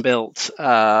an inbuilt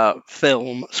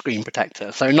film screen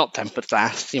protector. So not tempered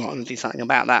glass. You might want to do something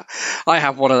about that. I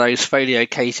have one of those folio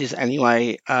cases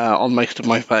anyway on most of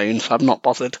my phones, so I'm not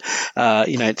bothered.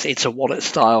 It's a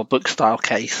wallet-style, book-style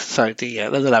case, so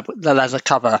the leather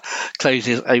cover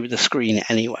closes over the screen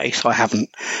anyway, so I haven't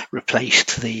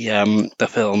replaced the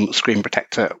film screen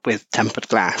protector with tempered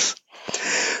glass.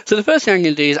 So the first thing I'm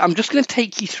going to do is I'm just going to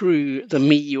take you through the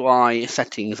MIUI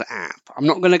settings app. I'm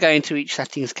not going to go into each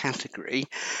settings category,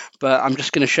 but I'm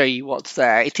just going to show you what's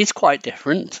there. It is quite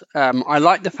different. I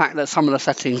like the fact that some of the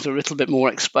settings are a little bit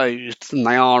more exposed than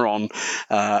they are on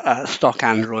stock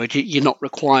Android. You're not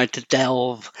required to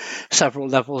delve several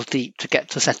levels deep to get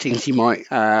to settings you might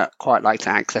quite like to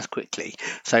access quickly.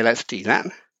 So let's do that.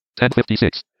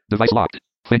 1056. Device locked.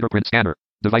 Fingerprint scanner.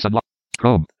 Device unlocked.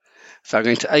 Chrome. So I'm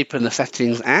going to open the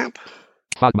settings app.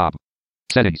 FODMAP.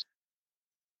 Settings.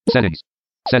 Settings.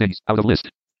 Settings. Out of list.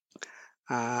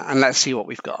 And let's see what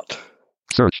we've got.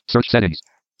 Search. Search settings.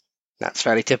 That's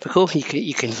fairly typical.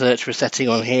 You can search for a setting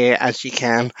on here as you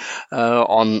can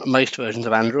on most versions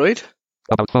of Android.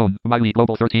 About phone. MyLi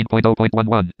Global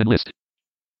 13.0.11. And list.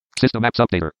 System apps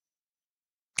updater.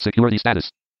 Security status.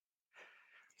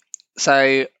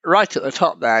 So right at the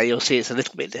top there, you'll see it's a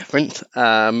little bit different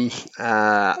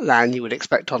than you would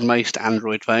expect on most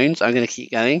Android phones. I'm going to keep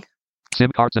going.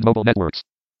 SIM cards and mobile networks.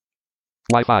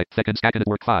 Wi-Fi, second stack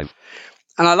network 5.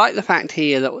 And I like the fact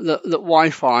here that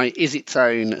Wi-Fi is its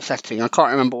own setting. I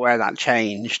can't remember where that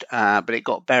changed, but it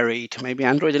got buried. Maybe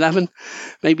Android 11,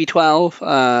 maybe 12.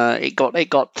 It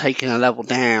got taken a level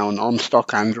down on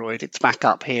stock Android. It's back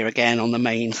up here again on the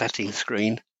main settings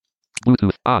screen.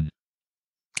 Bluetooth on.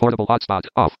 Portable hotspot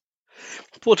off.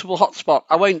 Portable hotspot.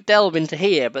 I won't delve into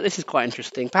here, but this is quite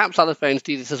interesting. Perhaps other phones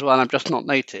do this as well, and I've just not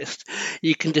noticed.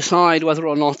 You can decide whether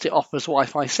or not it offers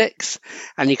Wi-Fi 6,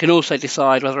 and you can also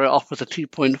decide whether it offers a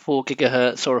 2.4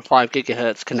 gigahertz or a 5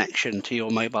 gigahertz connection to your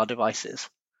mobile devices.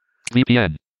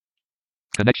 VPN.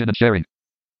 Connection and sharing.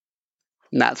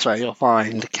 And that's where you'll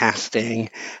find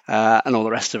casting and all the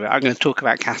rest of it. I'm going to talk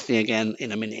about casting again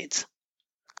in a minute.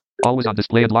 Always on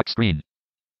display and lock screen.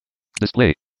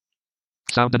 Display.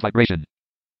 Sound and vibration.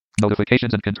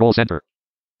 Notifications and control center.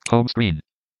 Home screen.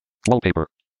 Wallpaper.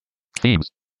 Themes.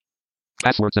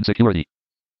 Passwords and security.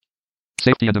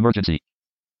 Safety and emergency.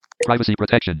 Privacy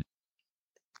protection.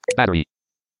 Battery.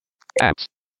 Apps.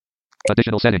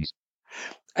 Additional settings.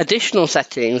 Additional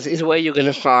settings is where you're going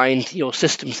to find your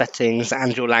system settings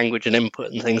and your language and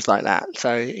input and things like that.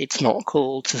 So it's not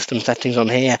called system settings on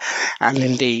here. And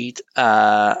indeed,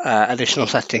 additional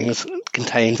settings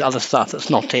contains other stuff that's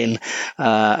not in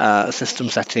system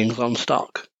settings on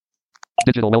stock.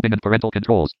 Digital well-being and parental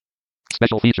controls.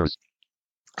 Special features.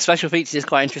 Special features is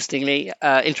quite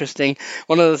interesting.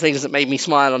 One of the things that made me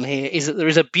smile on here is that there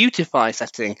is a beautify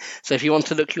setting. So if you want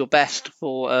to look your best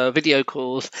for video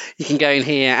calls, you can go in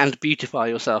here and beautify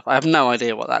yourself. I have no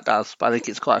idea what that does, but I think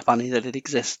it's quite funny that it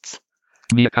exists.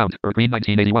 Me account, Green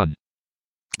 1981.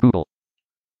 Google.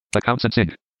 Accounts and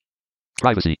sync.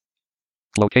 Privacy.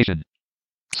 Location.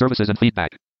 Services and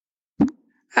feedback.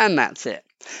 And that's it.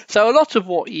 So a lot of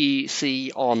what you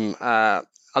see on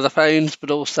other phones,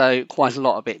 but also quite a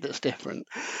lot of it that's different.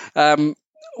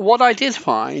 What I did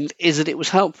find is that it was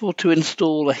helpful to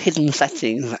install a hidden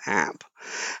settings app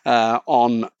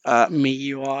on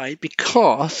MIUI,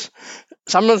 because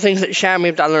some of the things that Xiaomi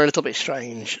have done are a little bit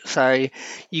strange. So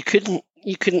you couldn't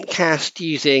cast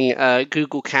using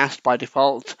Google Cast by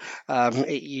default.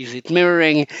 It used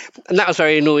mirroring, and that was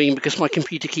very annoying because my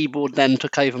computer keyboard then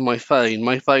took over my phone.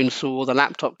 My phone saw the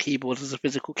laptop keyboard as a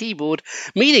physical keyboard,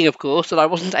 meaning, of course, that I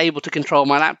wasn't able to control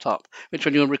my laptop, which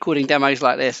when you're recording demos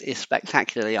like this is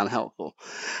spectacularly unhelpful.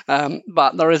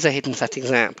 But there is a hidden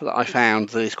settings app that I found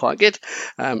that is quite good.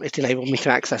 It enabled me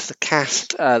to access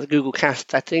the Google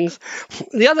Cast settings.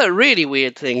 The other really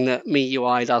weird thing that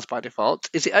MIUI does by default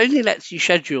is it only lets you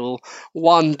schedule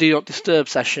one do not disturb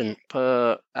session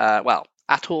per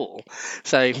at all.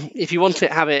 So if you want to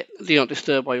have it do not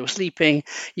disturb while you're sleeping,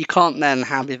 you can't then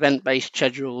have event-based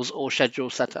schedules or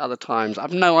schedules set at other times.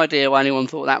 I've no idea why anyone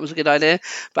thought that was a good idea,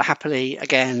 but happily,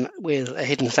 again, with a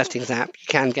hidden settings app, you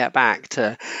can get back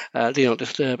to do not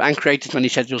disturb and create as many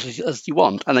schedules as you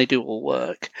want, and they do all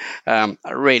work. A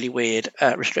really weird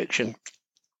restriction.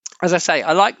 As I say,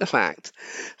 I like the fact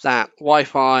that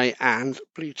Wi-Fi and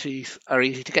Bluetooth are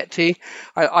easy to get to.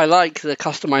 I like the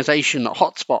customization that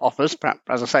Hotspot offers. Perhaps,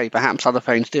 as I say, perhaps other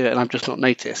phones do it and I've just not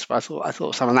noticed, but I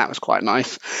thought some of that was quite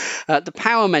nice. The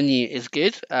power menu is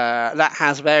good. That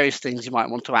has various things you might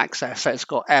want to access. So it's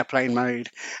got airplane mode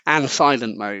and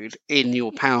silent mode in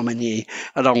your power menu,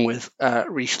 along with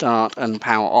restart and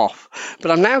power off. But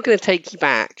I'm now going to take you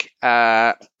back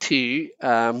to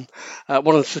one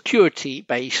of the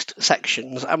security-based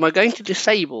sections, and we're going to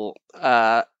disable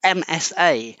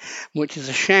MSA, which is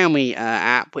a Xiaomi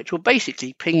app which will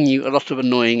basically ping you a lot of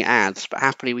annoying ads, but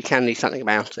happily we can do something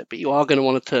about it. But you are going to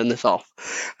want to turn this off.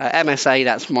 MSA,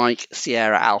 that's Mike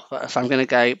Sierra Alpha. So I'm going to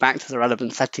go back to the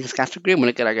relevant settings category. I'm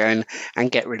going to go in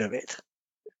and get rid of it.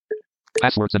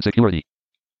 Passwords and security.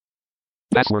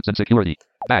 Passwords and security.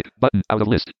 Back button out of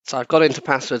list. So I've got into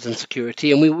passwords and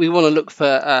security, and we want to look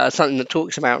for something that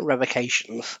talks about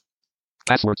revocations.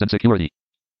 Passwords and security.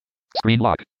 Screen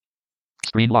lock.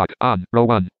 Screen lock on. Row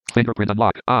 1. Fingerprint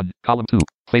unlock on. Column 2.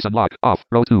 Face unlock off.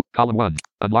 Row 2. Column 1.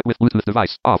 Unlock with Bluetooth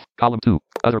device off. Column 2.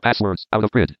 Other passwords out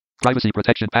of grid. Privacy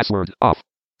protection password off.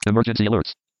 Emergency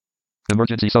alerts.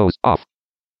 Emergency SOS off.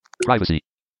 Privacy.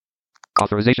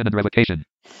 Authorization and revocation.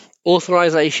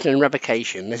 Authorization and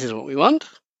revocation. This is what we want.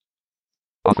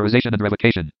 Authorization and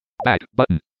revocation. Back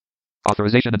button.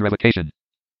 Authorization and revocation.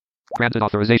 Granted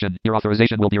authorization. Your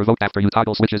authorization will be revoked after you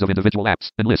toggle switches of individual apps.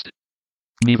 Enlist.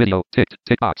 Me video. Ticked.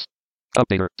 Tick box.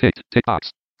 Updater. Ticked. Tick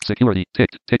box. Security.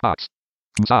 Ticked. Tick box.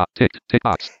 MSA. Ticked. Tick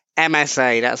box.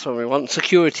 MSA, that's what we want.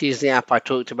 Security is the app I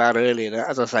talked about earlier.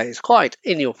 As I say, it's quite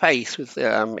in your face with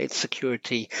its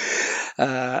security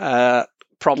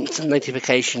prompts and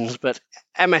notifications, but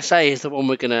MSA is the one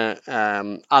we're going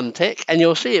to untick, and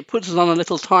you'll see it puts us on a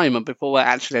little timer before we're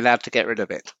actually allowed to get rid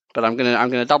of it. But I'm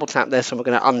going to double tap this and we're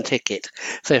going to untick it.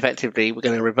 So effectively, we're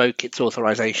going to revoke its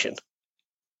authorization.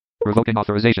 Revoking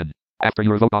authorization. After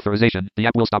you revoke authorization, the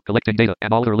app will stop collecting data,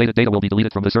 and all the related data will be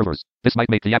deleted from the servers. This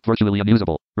might make the app virtually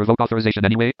unusable. Revoke authorization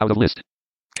anyway, out of list.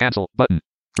 Cancel, button.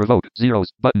 Revoke,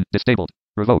 zeros, button, disabled.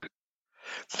 Revoke.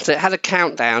 So it had a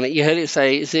countdown. You heard it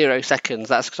say 0 seconds.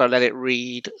 That's because I let it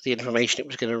read the information it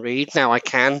was going to read. Now I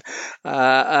can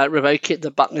revoke it. The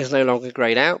button is no longer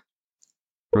grayed out.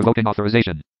 Revoking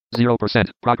authorization. 0%.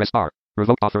 Progress bar.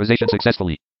 Revoked authorization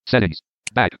successfully. Settings.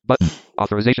 Back, button.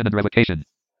 Authorization and revocation.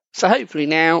 So hopefully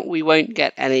now we won't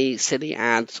get any silly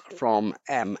ads from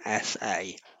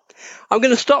MSA. I'm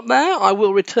going to stop there. I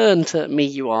will return to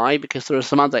MIUI because there are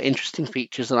some other interesting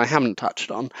features that I haven't touched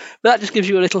on. But that just gives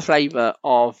you a little flavour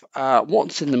of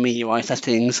what's in the MIUI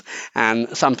settings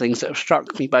and some things that have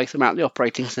struck me both about the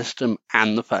operating system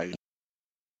and the phone.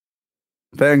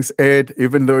 Thanks, Ed.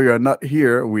 Even though you're not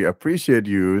here, we appreciate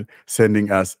you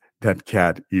sending us that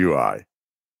cat UI.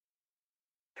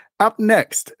 Up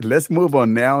next, let's move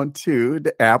on now to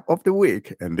the app of the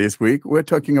week. And this week, we're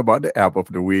talking about the app of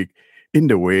the week in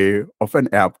the way of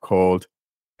an app called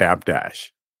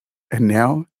AppDash. And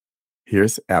now,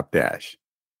 Here's AppDash.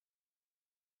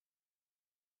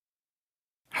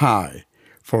 Hi.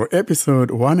 For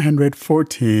episode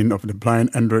 114 of the Blind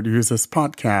Android Users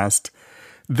Podcast,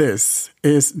 this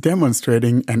is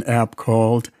demonstrating an app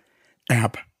called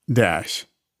AppDash.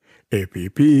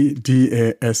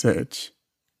 AppDash.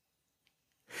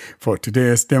 For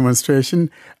today's demonstration,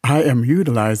 I am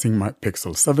utilizing my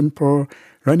Pixel 7 Pro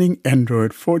running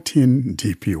Android 14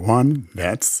 DP1,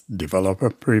 that's Developer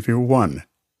Preview 1.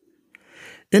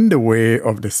 In the way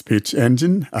of the speech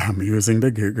engine, I'm using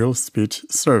the Google Speech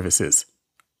Services.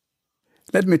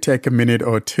 Let me take a minute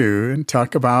or two and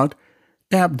talk about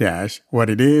AppDash, what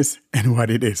it is and what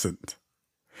it isn't.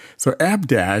 So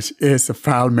AppDash is a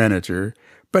file manager,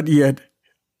 but yet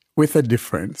with a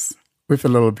difference, with a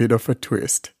little bit of a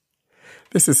twist.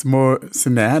 This is more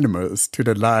synonymous to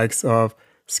the likes of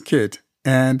Skit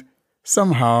and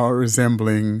somehow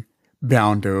resembling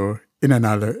Boundo in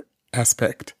another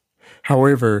aspect.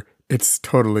 However, it's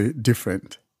totally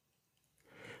different.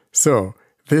 So,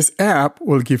 this app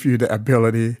will give you the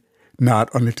ability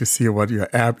not only to see what your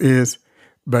app is,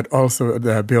 but also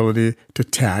the ability to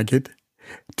tag it,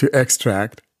 to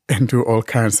extract, and do all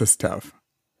kinds of stuff.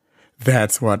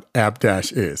 That's what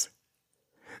AppDash is.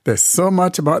 There's so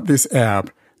much about this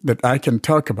app that I can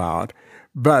talk about,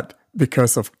 but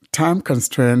because of time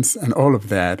constraints and all of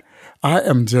that, I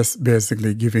am just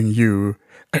basically giving you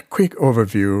a quick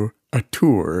overview, a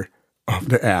tour of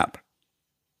the app.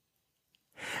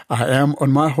 I am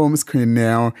on my home screen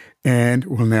now and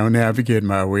will now navigate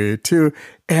my way to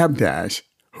AppDash,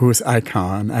 whose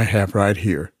icon I have right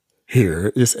here.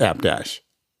 Here is AppDash.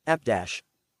 AppDash.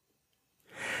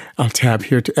 I'll tap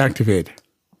here to activate.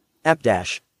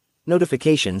 AppDash.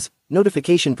 Notifications.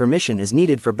 Notification permission is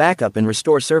needed for backup and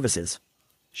restore services.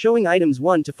 Showing items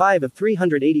 1 to 5 of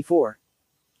 384.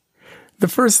 The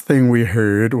first thing we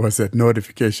heard was that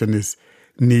notification is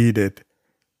needed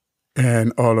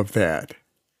and all of that.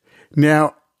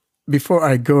 Now, before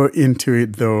I go into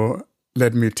it though,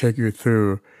 let me take you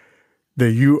through the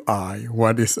UI,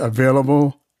 what is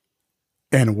available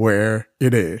and where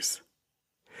it is.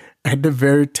 At the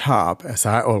very top, as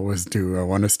I always do, I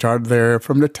want to start there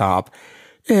from the top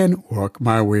and work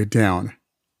my way down.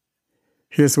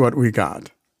 Here's what we got.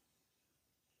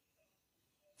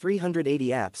 380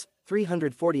 apps,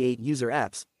 348 user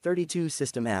apps, 32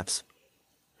 system apps.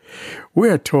 We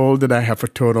are told that I have a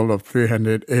total of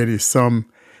 380 some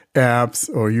apps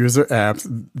or user apps,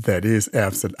 that is,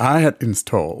 apps that I had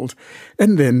installed,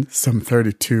 and then some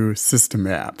 32 system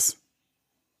apps.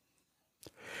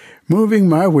 Moving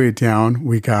my way down,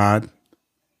 we got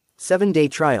 7-day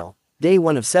trial. Day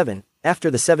 1 of 7. After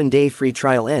the 7-day free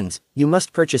trial ends, you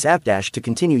must purchase AppDash to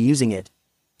continue using it.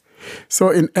 So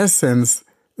in essence,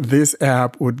 this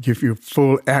app would give you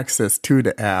full access to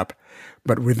the app,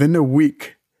 but within a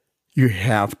week, you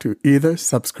have to either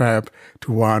subscribe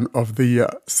to one of the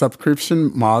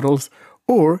subscription models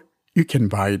or you can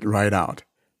buy it right out.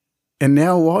 And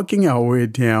now walking our way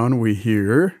down, we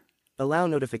hear Allow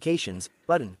notifications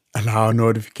button. Allow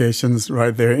notifications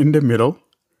right there in the middle.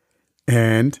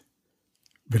 And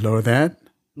below that,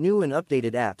 New and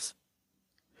updated apps.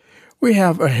 we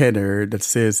have a header that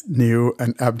says new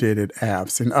and updated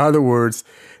apps. In other words,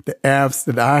 the apps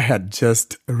that I had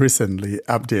just recently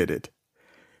updated.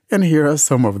 And here are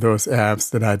some of those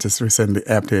apps that I just recently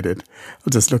updated.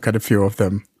 I'll just look at a few of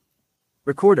them.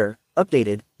 Recorder,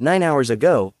 updated 9 hours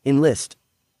ago, in list.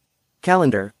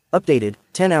 Calendar, updated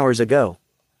 10 hours ago.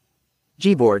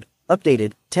 Gboard,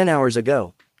 updated 10 hours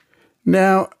ago.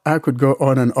 Now, I could go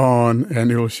on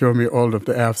and it'll show me all of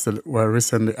the apps that were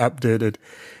recently updated.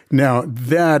 Now,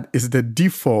 that is the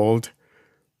default,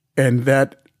 and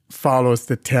that follows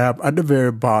the tab at the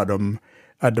very bottom.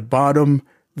 At the bottom,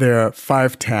 there are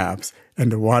 5 tabs,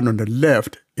 and the one on the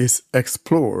left is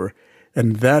Explore,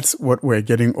 and that's what we're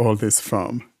getting all this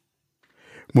from.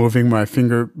 Moving my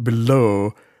finger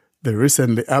below the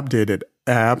recently updated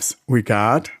apps, we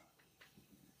got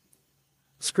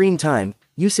Screen time.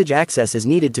 Usage access is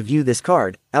needed to view this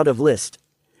card, out of list.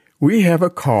 we have a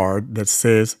card that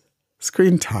says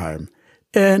Screen Time,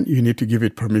 and you need to give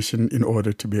it permission in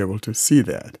order to be able to see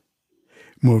that.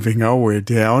 Moving our way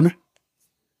down,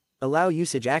 Allow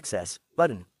usage access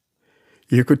button.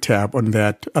 you could tap on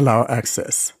that to allow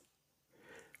access.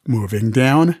 Moving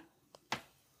down,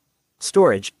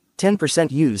 Storage,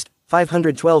 10% used,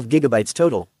 512 gigabytes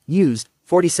total, used,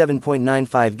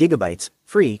 47.95 gigabytes,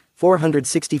 free,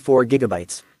 464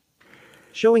 gigabytes.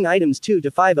 Showing items 2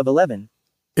 to 5 of 11.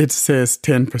 it says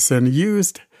 10%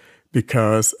 used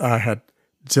because I had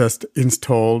just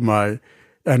installed my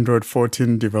Android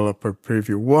 14 Developer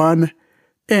Preview 1,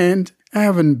 And I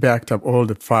haven't backed up all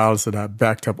the files that I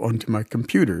backed up onto my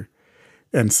computer.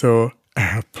 And so I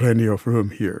have plenty of room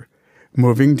here.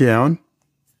 Moving down.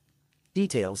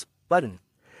 Details button.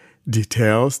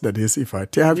 Details, that is, if I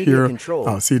tap Media here, control,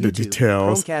 I'll see the YouTube,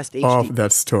 details Chromecast HD. of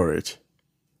that storage.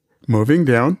 Moving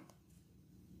down.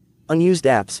 Unused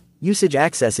apps. Usage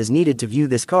access is needed to view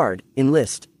this card in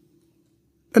list.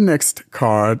 The next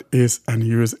card is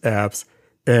unused apps,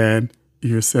 and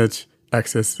usage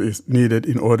access is needed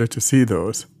in order to see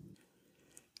those.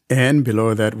 And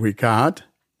below that we got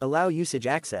Allow usage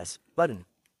access button.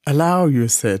 Allow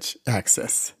usage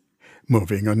access.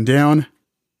 Moving on down.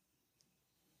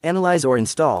 Analyze or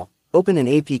install. Open an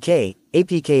APK,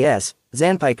 APKS,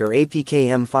 Zanpike or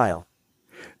APKM file.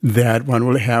 That one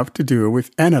will have to do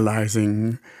with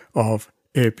analyzing of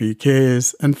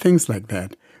APKs and things like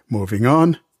that. Moving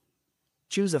on.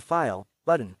 Choose a file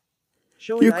button.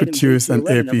 Showing You could item choose date an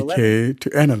to 11 of 11. APK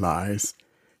to analyze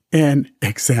and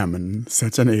examine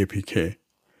such an APK.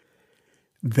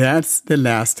 That's the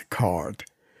last card.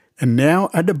 And now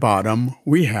at the bottom,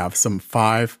 we have some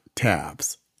 5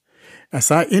 tabs. As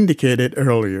I indicated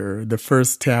earlier, the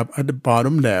first tab at the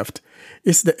bottom left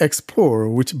is the Explorer,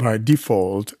 which by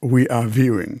default we are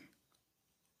viewing.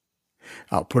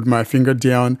 I'll put my finger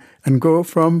down and go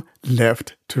from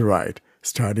left to right,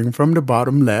 starting from the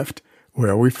bottom left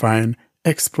where we find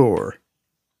Explorer.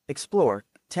 Explore,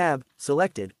 tab,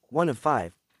 selected, 1 of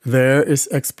 5. There is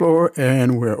Explorer,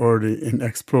 and we're already in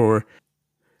Explorer.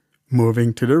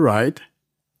 Moving to the right,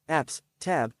 Apps,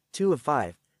 tab, 2 of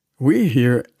 5. we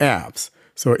hear apps.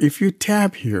 So if you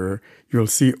tap here, you'll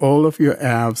see all of your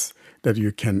apps that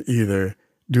you can either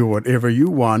do whatever you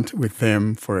want with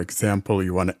them. For example,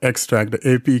 you want to extract the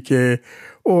APK,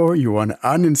 or you want to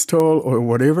uninstall, or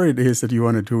whatever it is that you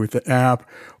want to do with the app,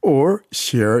 or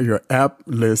share your app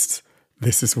lists.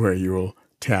 This is where you will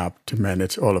tap to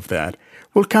manage all of that.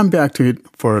 We'll come back to it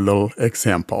for a little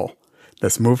example.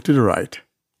 Let's move to the right.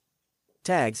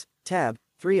 Tags, tab,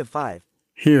 3 of 5.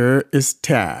 Here is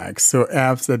tags. So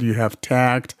apps that you have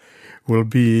tagged will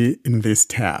be in this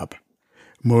tab.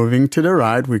 Moving to the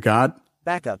right, we got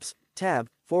Backups, tab,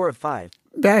 4 of 5.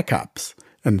 backups.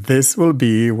 And this will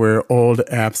be where all the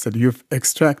apps that you've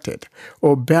extracted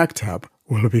or backed up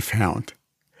will be found.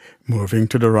 Moving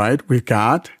to the right, we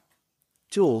got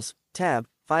Tools, tab,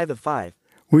 5 of 5.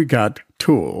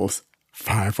 tools,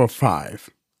 5 of 5.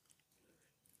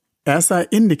 As I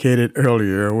indicated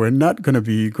earlier, we're not going to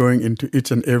be going into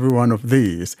each and every one of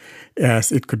these,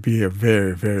 as it could be a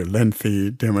very, very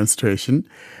lengthy demonstration.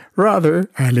 Rather,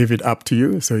 I leave it up to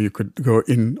you so you could go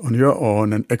in on your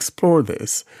own and explore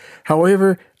this.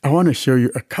 However, I want to show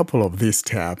you a couple of these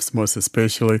tabs, most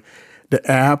especially the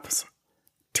Apps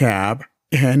tab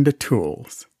and the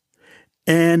Tools.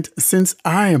 And since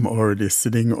I am already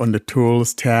sitting on the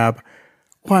Tools tab,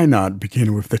 why not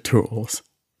begin with the Tools?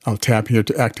 I'll tap here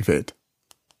to activate.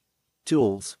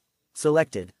 Tools,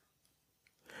 selected.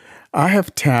 I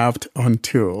have tapped on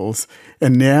Tools,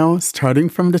 and now starting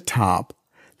from the top,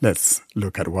 let's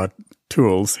look at what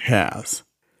Tools has.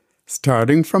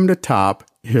 Starting from the top,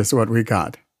 here's what we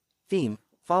got. Theme,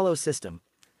 follow system.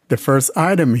 The first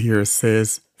item here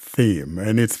says theme,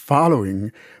 and it's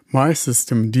following my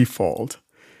system default.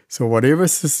 So whatever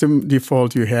system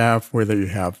default you have, whether you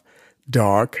have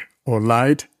dark or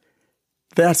light,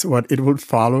 that's what it would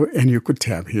follow, and you could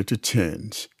tap here to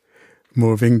change.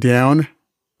 Moving down,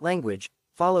 Language,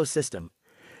 follow system.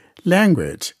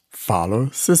 language, follow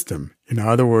system. In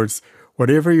other words,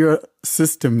 whatever your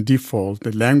system default,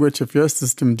 the language of your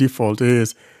system default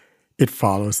is, it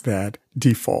follows that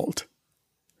default.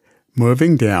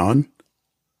 Moving down,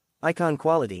 Icon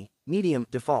quality, medium,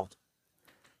 default.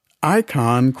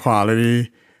 icon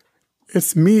quality,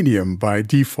 it's medium by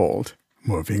default.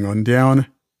 Moving on down,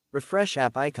 Refresh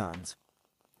app icons.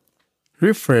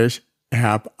 refresh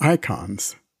app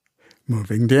icons.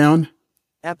 Moving down,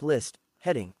 App list,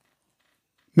 heading.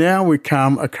 now we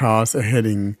come across a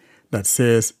heading that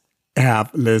says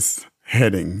App List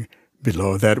Heading.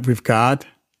 Below that we've got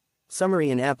Summary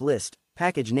and app list,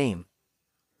 package name.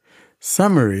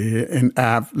 Summary and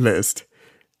App List.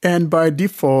 And by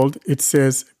default, it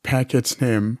says Package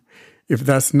Name. If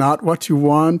that's not what you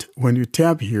want, when you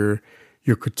tap here,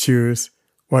 you could choose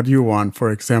what you want.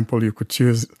 For example, you could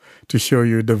choose to show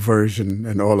you the version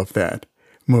and all of that.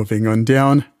 Moving on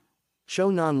down, Show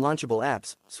non-launchable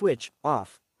apps, switch,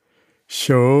 off.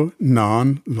 Show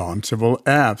non-launchable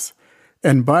apps.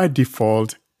 And by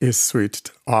default, is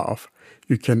switched off.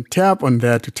 You can tap on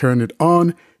that to turn it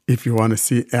on if you want to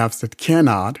see apps that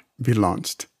cannot be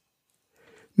launched.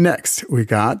 Next, we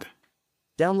got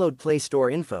Download Play Store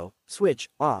info, switch,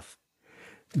 off.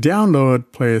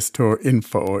 download Play Store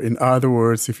info. In other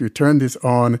words, if you turn this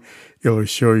on, it'll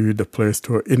show you the Play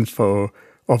Store info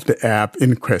of the app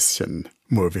in question.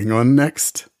 Moving on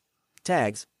next.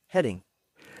 Tags, heading.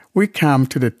 We come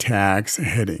to the tags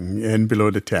heading, and below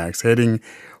the tags heading,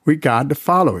 we got the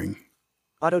following.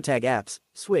 Auto tag apps,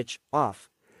 switch, off.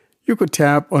 You could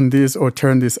tap on this or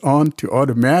turn this on to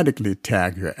automatically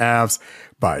tag your apps.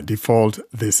 By default,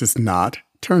 this is not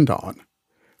turned on.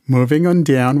 Moving on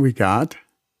down, we got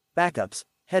Backups,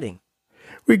 heading.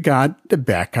 We got the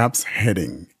backups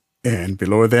heading. And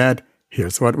below that,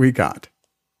 here's what we got.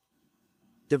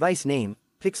 Device name,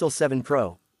 Pixel 7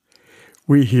 Pro.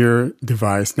 We hear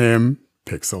device name,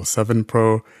 Pixel 7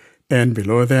 Pro, and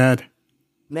below that,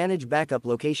 Manage backup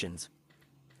locations.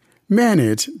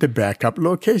 manage the backup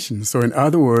location. So in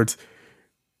other words,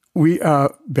 we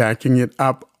are backing it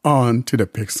up onto the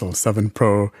Pixel 7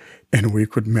 Pro, and we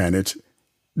could manage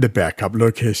the backup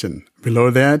location. Below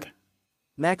that,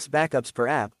 Max backups per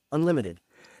app, unlimited.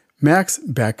 max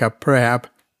backup per app,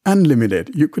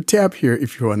 unlimited. You could tap here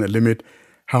if you want to limit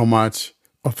how much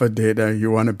of a data you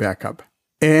want to back up.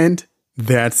 And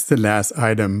that's the last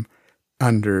item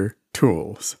under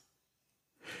Tools.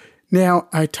 Now,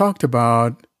 I talked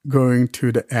about going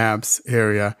to the apps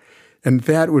area, and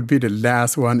that would be the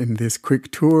last one in this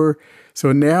quick tour.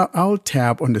 So now I'll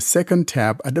tap on the second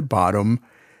tab at the bottom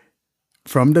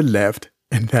from the left,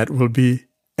 and that will be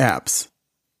Apps.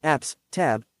 Apps,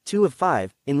 tab, 2 of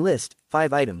 5, in list,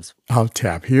 5 items. I'll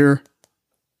tap here.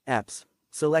 Apps,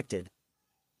 selected.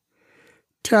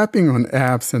 Tapping on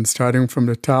apps and starting from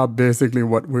the top, basically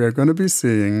what we're going to be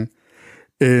seeing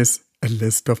is a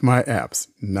list of my apps.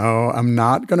 No, I'm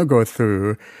not going to go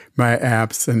through my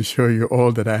apps and show you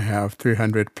all that I have,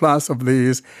 300 plus of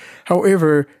these.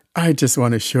 However, I just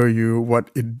want to show you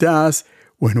what it does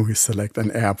when we select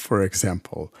an app, for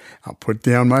example. I'll put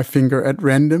down my finger at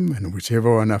random, and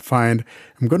whichever one I find,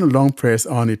 I'm going to long press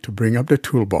on it to bring up the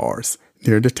toolbars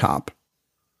near the top.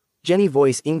 Jenny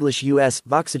Voice English US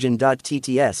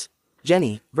Voxygen.tts.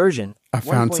 Jenny, version. I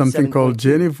found something called 1.7.2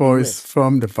 Jenny in Voice list.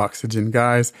 from the Voxygen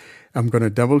guys. I'm going to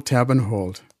double tap and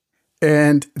hold.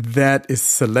 And that is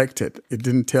selected. It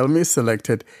didn't tell me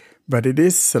selected, but it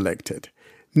is selected.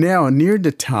 Now, near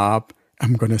the top,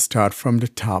 I'm going to start from the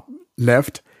top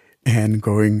left and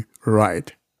going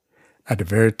right. At the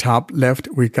very top left,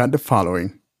 we got the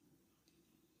following.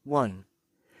 1.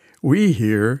 We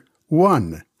hear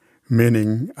 1,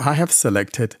 meaning I have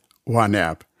selected one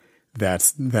app.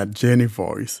 That's that Jenny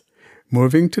Voice.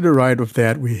 Moving to the right of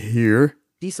that, we hear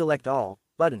Deselect all,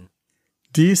 button.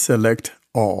 Deselect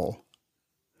all.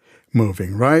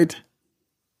 Moving right,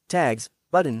 Tags,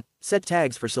 button. Set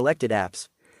tags for selected apps.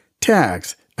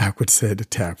 tags. I could set a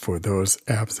tag for those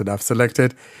apps that I've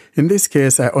selected. In this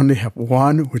case, I only have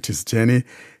one, which is Jenny,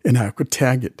 and I could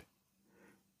tag it.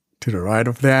 To the right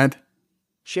of that,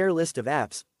 Share list of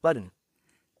apps, button.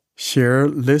 share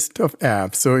list of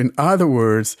apps. So in other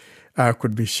words, I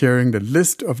could be sharing the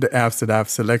list of the apps that I've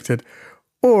selected,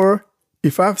 or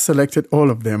if I've selected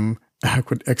all of them, I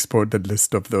could export the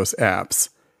list of those apps.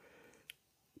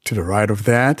 To the right of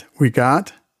that, we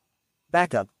got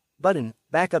Backup, button.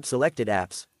 Backup selected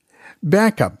apps.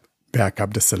 backup.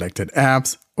 Backup the selected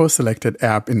apps or selected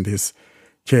app. In this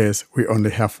case, we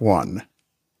only have one.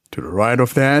 To the right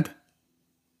of that,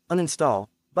 Uninstall,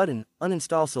 button.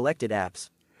 Uninstall selected apps.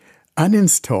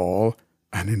 uninstall.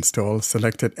 Uninstall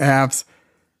selected apps.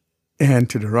 And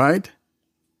to the right,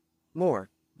 More,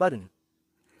 button.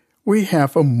 we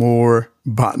have a More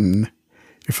button.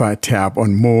 If I tap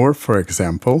on More, for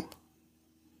example,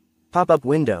 Pop-up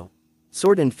window.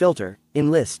 Sort and filter,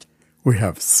 in list. we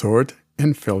have Sort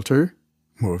and Filter.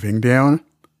 Moving down,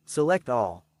 Select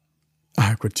all.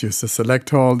 I could choose to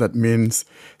select all. That means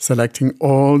selecting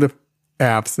all the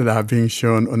apps that are being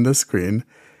shown on the screen.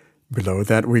 Below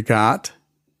that, we got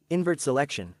Invert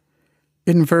selection.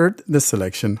 Invert the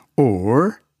selection,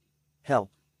 or Help.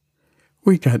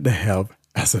 we got the Help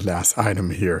as the last item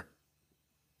here.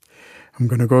 I'm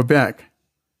going to go back.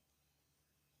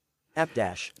 App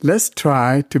dash. Let's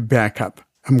try to back up.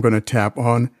 I'm going to tap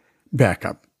on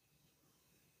Backup.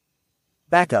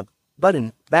 Backup,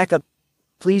 button. Backup.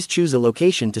 Please choose a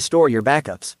location to store your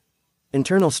backups.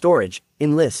 Internal storage,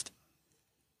 in list.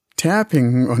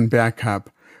 Tapping on Backup,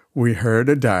 we heard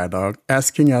a dialog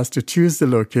asking us to choose the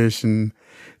location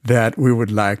that we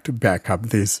would like to back up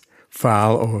this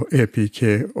file or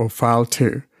APK or file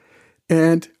to.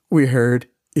 And we heard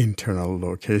internal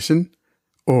location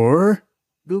or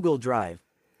Google Drive.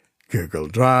 Google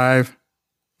Drive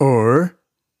or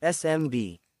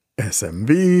SMB.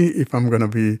 SMB if I'm going to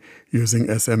be using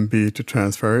SMB to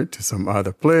transfer it to some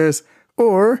other place,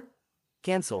 or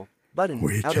Cancel. Button.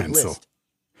 We Out cancel. of list.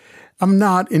 I'm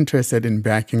not interested in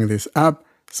backing this up,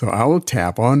 so I will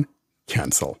tap on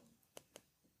Cancel.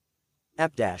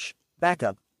 App dash.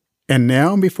 Backup. And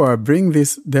now, before I bring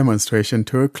this demonstration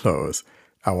to a close,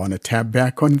 I want to tap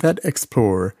back on that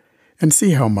Explorer and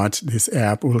see how much this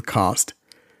app will cost,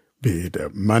 be it a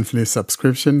monthly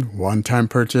subscription, one-time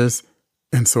purchase,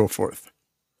 and so forth.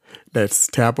 Let's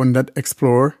tap on that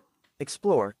Explorer.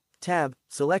 Explore. Tab.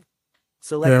 Select.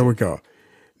 There we go.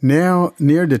 Now,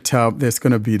 near the top, there's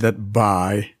going to be that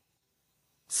Buy.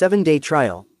 7-day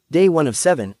trial. Day 1 of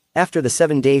 7. After the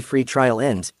 7-day free trial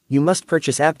ends, you must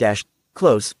purchase app dash.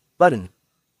 Close. Button.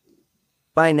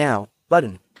 Buy now.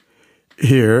 Button.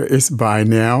 Here is Buy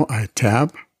Now. I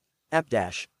tap. App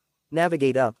dash.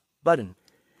 Navigate up. Button.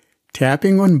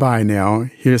 Tapping on Buy Now,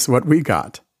 here's what we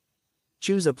got.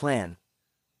 Choose a plan.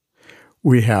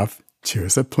 We have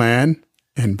Choose a Plan,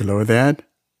 and below that,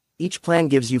 Each plan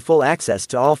gives you full access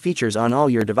to all features on all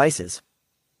your devices.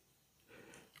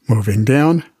 moving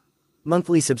down,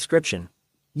 Monthly subscription.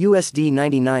 USD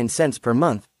 99 cents per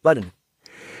month. Button.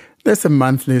 there's a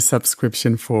monthly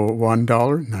subscription for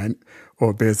 $1,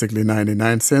 or basically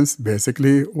 99 cents,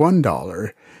 basically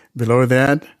 $1. Below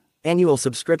that, Annual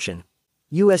subscription.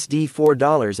 USD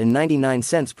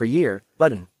 $4.99 per year.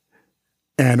 Button.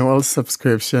 annual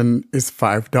subscription is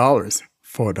 $5,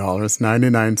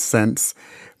 $4.99.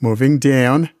 Moving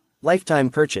down, Lifetime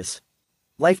purchase.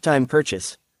 Lifetime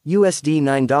purchase. USD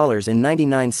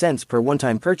 $9.99 per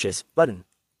one-time purchase. Button.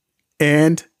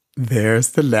 and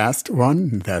there's the last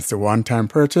one. That's the one-time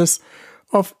purchase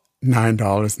of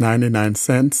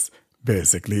 $9.99,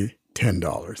 basically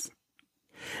 $10.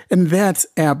 And that's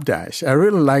App Dash. I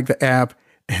really like the app,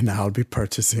 and I'll be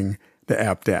purchasing the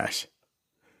App Dash.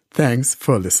 Thanks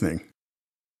for listening.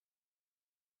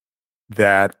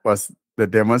 That was the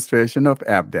demonstration of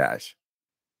App Dash.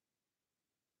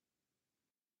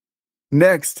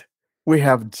 Next, we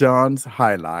have John's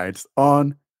highlights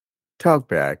on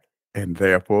TalkBack, and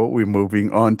therefore we're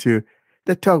moving on to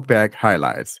the TalkBack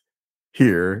highlights.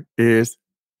 Here is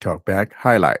TalkBack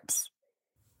highlights.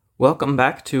 Welcome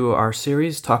back to our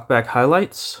series Talkback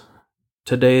Highlights.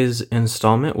 Today's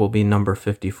installment will be number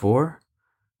 54,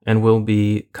 and we'll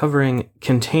be covering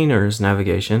containers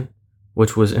navigation,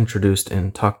 which was introduced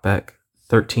in Talkback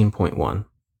 13.1.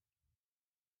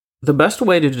 The best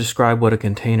way to describe what a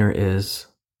container is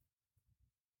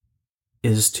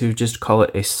to just call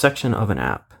it a section of an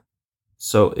app.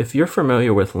 So if you're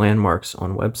familiar with landmarks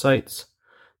on websites,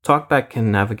 TalkBack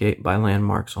can navigate by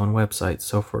landmarks on websites.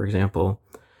 So for example,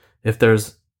 if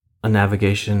there's a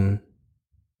navigation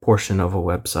portion of a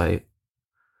website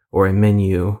or a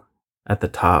menu at the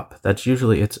top, that's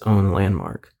usually its own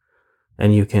landmark.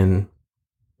 And you can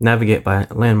navigate by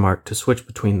landmark to switch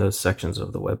between those sections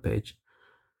of the web page.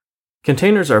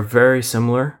 Containers are very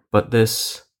similar, but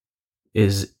this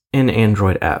is in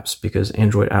Android apps because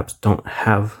Android apps don't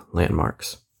have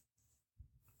landmarks.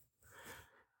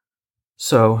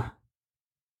 So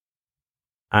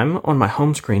I'm on my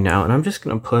home screen now, and I'm just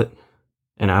going to put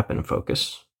an app in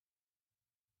focus.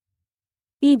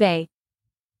 eBay.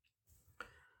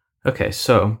 Okay,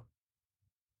 so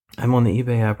I'm on the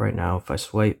eBay app right now. If I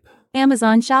swipe,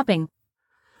 Amazon shopping.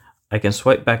 I can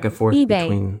swipe back and forth eBay.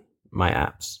 between my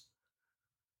apps.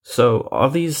 So all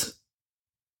these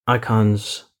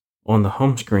icons on the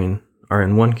home screen are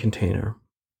in one container.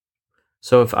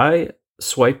 So if I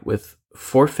swipe with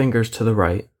 4 fingers to the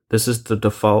right, this is the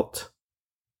default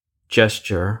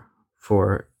gesture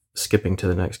for skipping to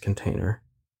the next container.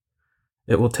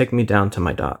 It will take me down to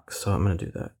my dock, so I'm going to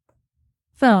do that.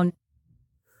 Phone.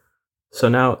 So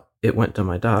now it went to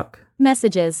my dock.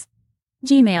 Messages.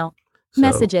 Gmail. So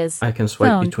Messages. I can swipe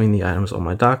Phone. between the items on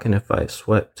my dock, and if I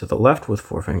swipe to the left with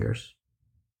 4 fingers,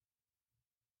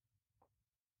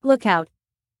 Lookout.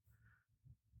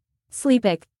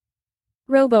 Sleepic.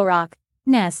 Roborock.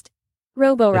 Nest. it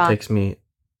Roborock. takes me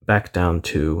back down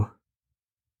to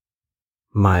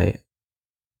my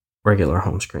regular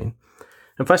home screen.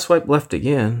 If I swipe left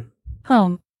again,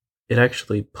 Home. it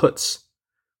actually puts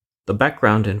the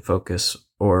background in focus,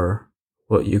 or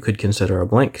what you could consider a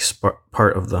blank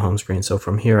part of the home screen. So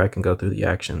from here, I can go through the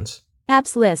actions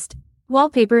Apps list.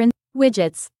 Wallpaper and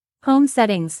widgets. Home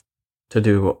settings. to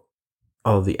do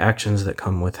all of the actions that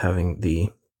come with having the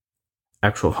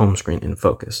actual home screen in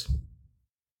focus.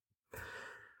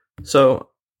 So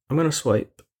I'm going to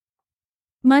swipe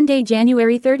Monday,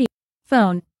 January 30th.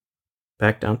 Phone.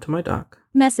 back down to my dock.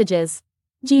 Messages.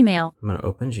 Gmail. I'm going to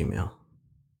open Gmail.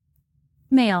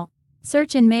 Mail.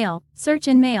 Search in mail. Search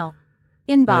in mail.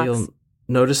 Now Inbox. you'll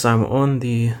notice I'm on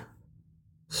the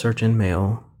search in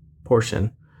mail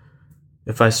portion.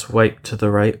 If I swipe to the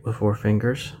right with 4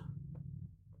 fingers,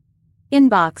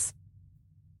 Inbox.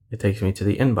 it takes me to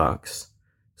the inbox.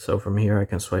 So from here, I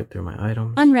can swipe through my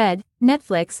items. Unread.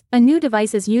 Netflix. A new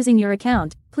device is using your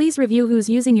account. Please review who's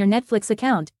using your Netflix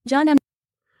account. John M.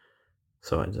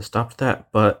 So I just stopped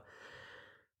that. But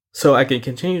so I can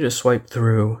continue to swipe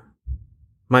through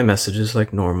my messages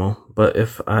like normal. But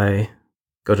if I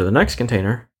go to the next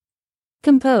container,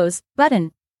 Compose.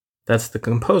 Button. that's the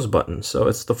compose button. So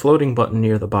it's the floating button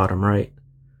near the bottom right.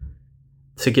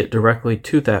 To get directly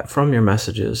to that from your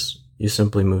messages, you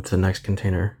simply move to the next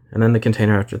container. And then the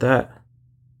container after that.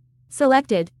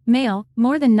 Selected. Mail.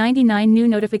 More than 99 new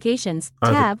notifications. Are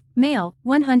the- Tab. Mail.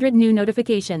 100 new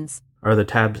notifications. Are the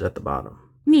tabs at the bottom.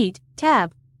 Meet.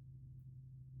 Tab.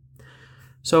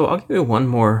 So I'll give you one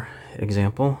more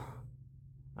example.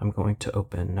 I'm going to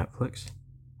open Netflix.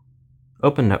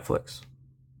 Open Netflix.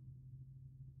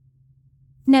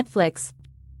 Netflix.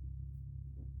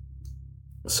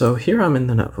 So here I'm in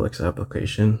the Netflix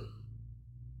application.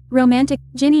 Romantic.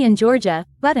 Ginny and Georgia.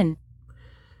 Button.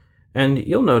 And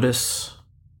you'll notice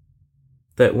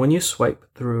that when you swipe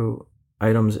through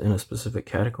items in a specific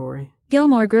category,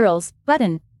 Gilmore Girls.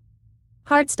 Button.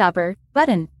 Heartstopper.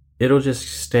 Button. it'll just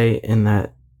stay in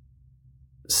that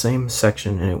same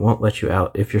section and it won't let you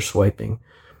out if you're swiping.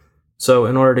 So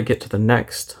in order to get to the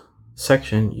next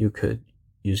section, you could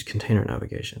use container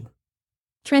navigation.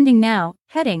 Trending now.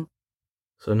 Heading.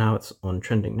 So now it's on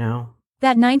trending now.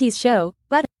 That 90s show.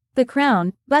 Button. The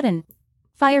Crown. Button.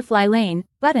 Firefly Lane.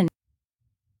 Button.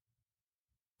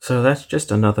 So that's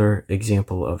just another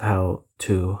example of how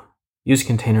to use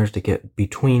containers to get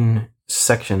between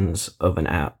sections of an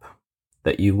app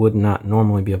that you would not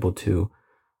normally be able to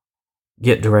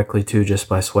get directly to just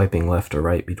by swiping left or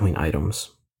right between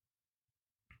items.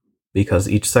 Because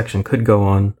each section could go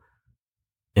on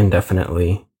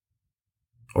indefinitely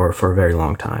or for a very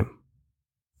long time.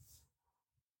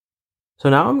 So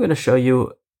now I'm going to show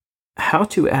you how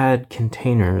to add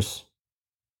containers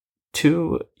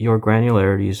to your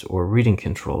granularities or reading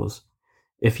controls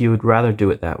if you would rather do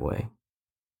it that way.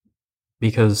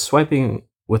 Because swiping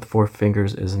with 4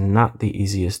 fingers is not the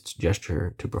easiest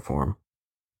gesture to perform.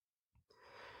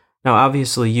 Now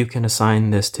obviously you can assign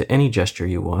this to any gesture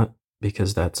you want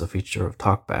because that's a feature of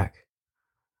TalkBack.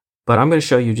 But I'm going to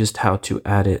show you just how to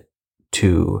add it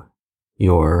to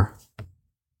your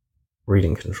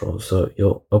reading controls. So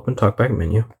you'll open TalkBack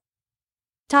menu.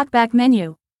 Talkback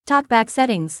menu. Talkback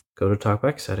settings. Go to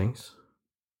TalkBack settings.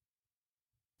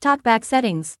 Talkback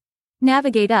settings.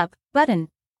 Navigate up. Button.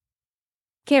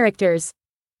 Characters.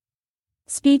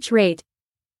 Speech rate.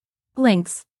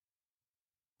 Links.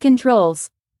 Controls.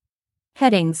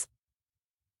 Headings.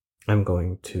 I'm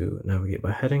going to navigate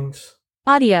by headings.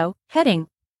 Audio. Heading.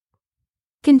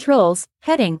 Controls.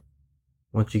 Heading.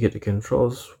 Once you get to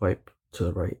controls, swipe to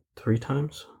the right 3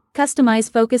 times.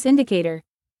 Customize focus indicator.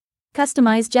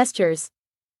 Customize gestures.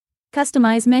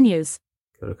 Customize menus.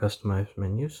 Go to customize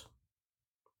menus.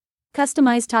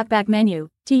 Customize talkback menu.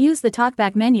 To use the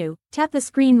talkback menu, tap the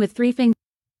screen with 3 fingers.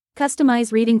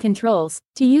 Customize reading controls.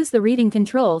 To use the reading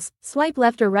controls, swipe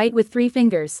left or right with 3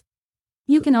 fingers.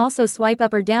 You can also swipe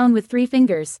up or down with 3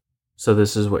 fingers. So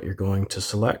this is what you're going to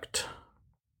select.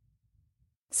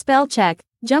 Spell check.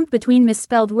 Jump between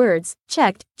misspelled words.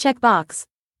 Checked. Checkbox.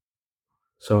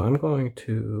 So I'm going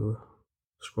to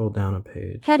scroll down a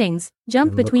page. Headings. Jump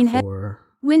and look between for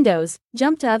windows.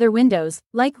 Jump to other windows,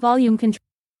 like volume control.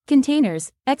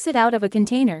 Containers. Exit out of a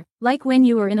container, like when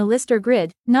you are in a list or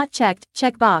grid. Not checked.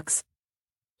 Checkbox.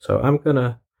 So I'm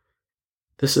gonna,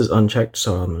 this is unchecked,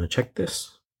 so I'm gonna check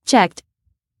this. Checked.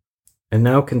 And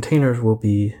now containers will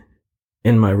be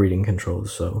in my reading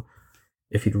controls, so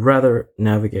if you'd rather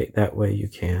navigate that way, you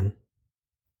can.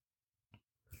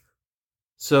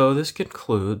 So this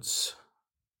concludes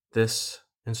this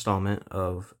installment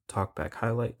of TalkBack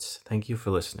Highlights. Thank you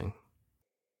for listening.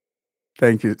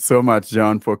 Thank you so much,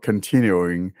 John, for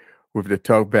continuing with the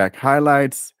TalkBack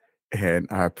highlights. And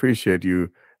I appreciate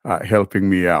you helping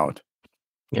me out.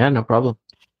 Yeah, no problem.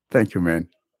 Thank you, man.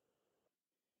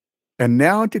 And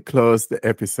now to close the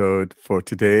episode for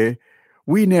today,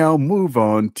 we now move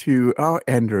on to our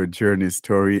Android journey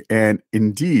story. And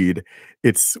indeed,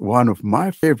 it's one of my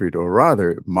favorite, or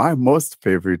rather, my most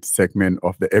favorite segment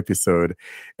of the episode.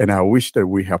 And I wish that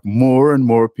we have more and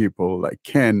more people like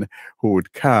Ken who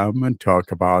would come and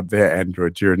talk about their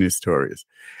Android journey stories.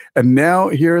 And now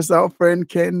here's our friend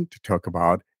Ken to talk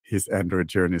about his Android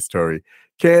journey story.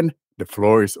 Ken, the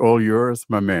floor is all yours,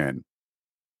 my man.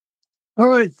 All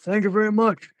right, thank you very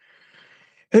much.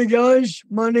 Hey guys,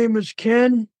 my name is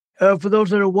Ken. For those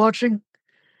that are watching,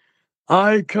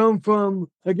 I come from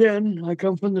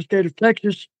the state of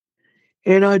Texas,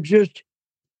 and I just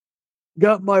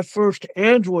got my first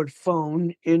Android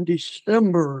phone in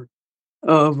December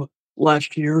of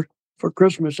last year for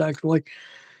Christmas, actually.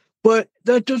 But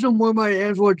that doesn't where my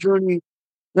Android journey.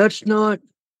 That's not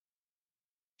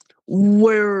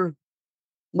where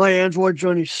my Android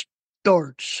journey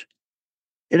starts.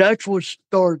 It actually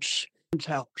starts in his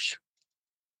house.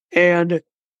 And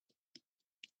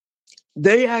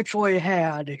they actually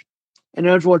had an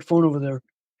Android phone over there.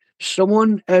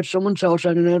 Someone at someone's house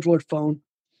had an Android phone.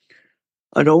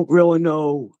 I don't really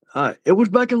know. It was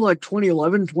back in like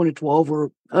 2011, 2012,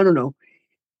 or I don't know.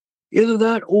 Either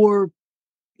that or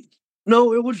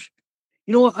no, it was,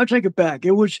 you know what? I take it back.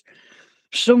 It was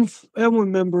some family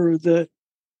member that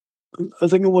I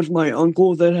think it was my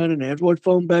uncle that had an Android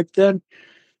phone back then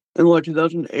in like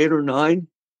 2008 or 9.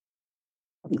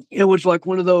 It was like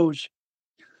one of those,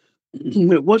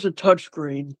 it was a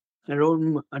touchscreen. I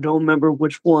don't remember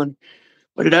which one,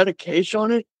 but it had a case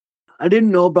on it. I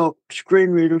didn't know about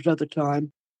screen readers at the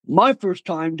time. My first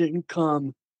time didn't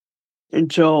come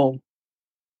until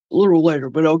a little later,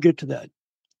 but I'll get to that.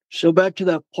 So back to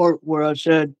that part where I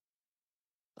said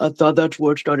I thought that's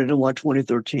where it started in like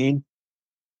 2013.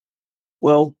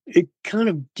 Well, it kind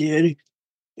of did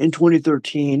in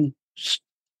 2013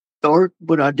 start,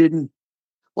 but I didn't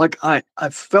like I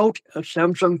felt a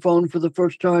Samsung phone for the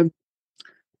first time.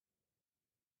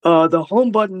 The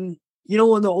home button, you know,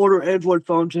 when the older Android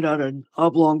phones it had an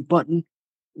oblong button.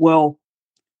 Well,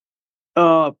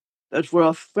 that's where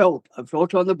I felt. I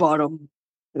felt on the bottom.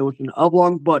 There was an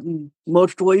oblong button.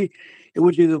 Mostly, it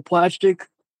was either plastic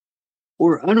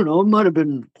or I don't know. It might have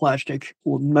been plastic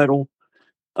or metal.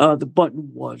 The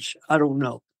button was. I don't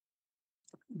know.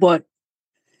 But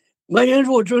my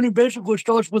Android journey basically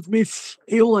starts with me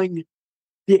feeling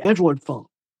the Android phone.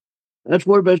 That's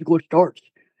where it basically starts.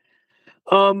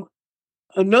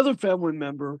 Another family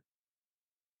member,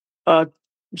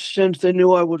 since they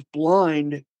knew I was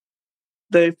blind,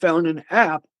 they found an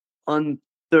app on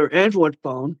their Android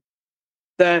phone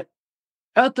that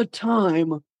at the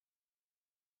time,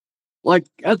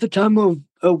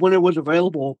 of when it was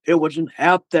available, it was an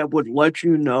app that would let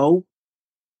you know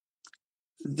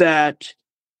that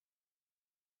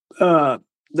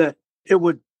that it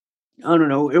would, I don't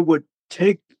know, it would,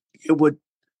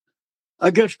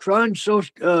 I guess, try and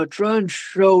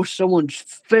show someone's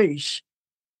face.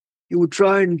 You would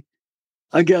try and,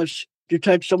 I guess,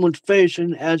 detect someone's face,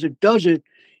 and as it does it,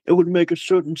 it would make a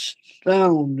certain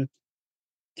sound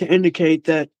to indicate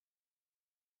that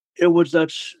it was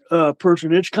that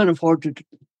person. It's kind of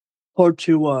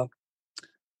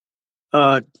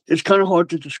it's kind of hard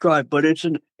to describe, but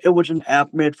it was an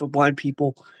app made for blind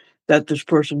people that this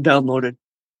person downloaded.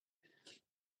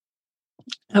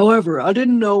 However, I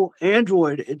didn't know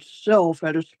Android itself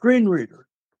had a screen reader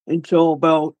until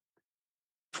about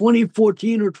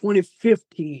 2014 or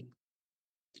 2015.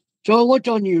 So I looked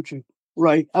on YouTube,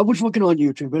 right? I was looking on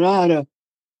YouTube, and I had an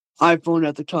iPhone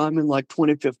at the time in like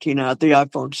 2015. I had the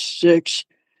iPhone 6.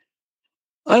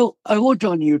 I looked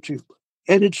on YouTube,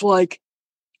 and it's like,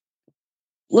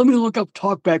 let me look up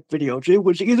talkback videos. It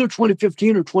was either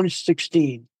 2015 or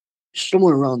 2016,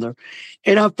 somewhere around there.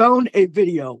 And I found a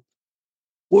video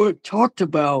where it talked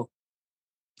about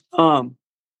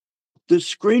the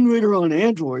screen reader on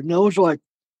Android. And I was like,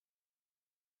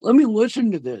 let me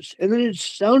listen to this. And then it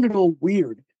sounded all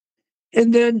weird.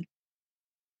 And then,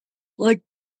 like,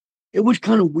 it was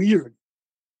kind of weird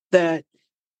that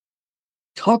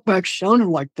talkback sounded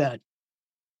like that.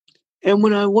 And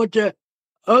when I looked at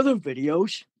other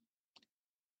videos,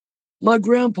 my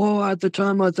grandpa at the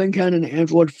time, I think, had an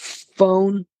Android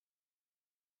phone.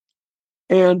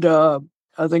 And I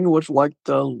think it was like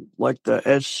the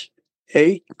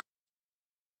S8,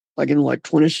 like in like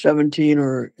 2017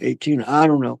 or 18, I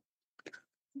don't know.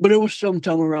 But it was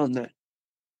sometime around that.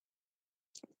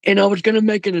 And I was gonna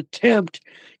make an attempt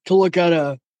to look at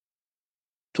a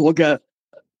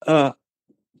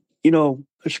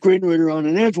screen reader on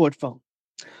an Android phone.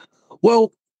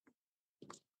 Well,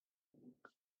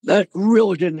 that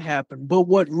really didn't happen. But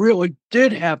what really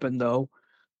did happen though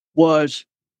was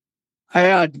I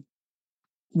had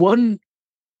one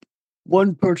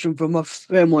person from my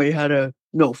family had a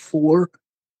Note 4,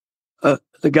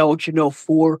 the Galaxy Note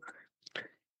 4,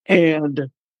 and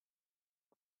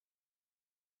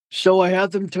so I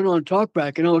had them turn on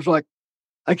TalkBack, and I was like,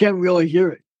 I can't really hear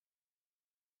it.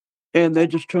 And they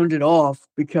just turned it off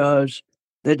because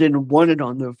they didn't want it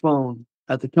on their phone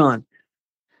at the time.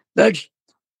 That's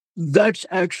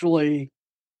actually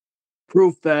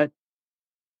proof that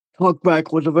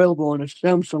TalkBack was available on a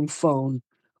Samsung phone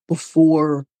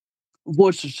before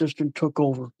voice assistant took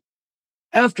over.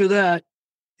 After that,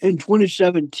 in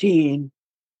 2017,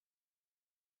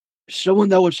 someone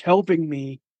that was helping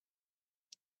me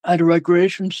at a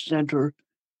recreation center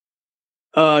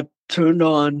turned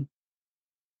on,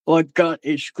 got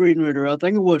a screen reader. I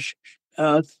think it was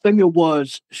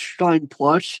Shine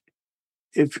Plus,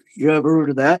 if you ever heard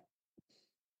of that.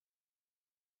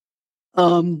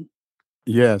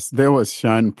 Yes, there was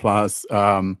Shine Plus.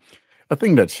 I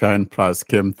think that Shine Plus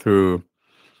came through,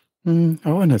 I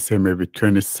want to say maybe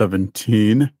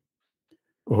 2017,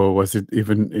 or was it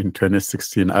even in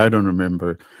 2016? I don't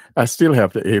remember. I still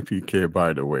have the APK,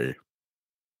 by the way.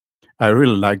 I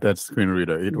really like that screen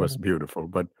reader. It was beautiful,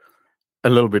 but a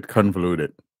little bit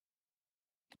convoluted.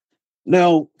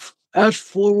 Now, fast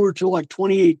forward to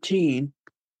 2018,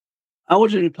 I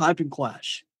was in a typing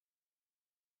class.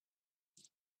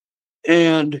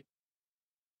 And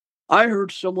I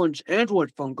heard someone's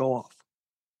Android phone go off.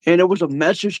 And it was a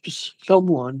message to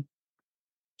someone.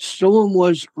 Someone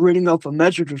was reading off a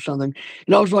message or something.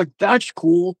 And I was like, that's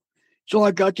cool. So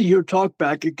I got to hear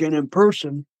TalkBack again in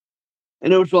person.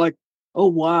 And it was like, oh,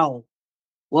 wow.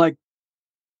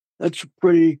 That's a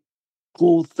pretty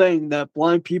cool thing that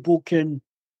blind people can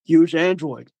use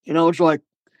Android. And I was like,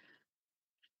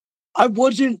 I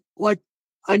never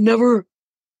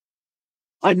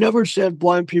said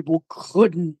blind people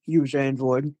couldn't use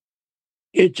Android.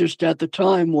 It just at the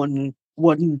time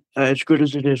wasn't as good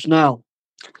as it is now.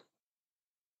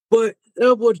 But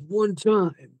that was one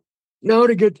time. Now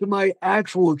to get to my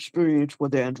actual experience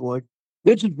with Android,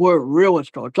 this is where it really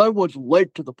starts. I was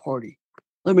late to the party.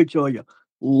 Let me tell you,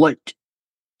 late.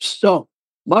 So,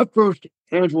 my first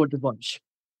Android device,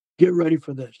 get ready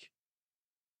for this.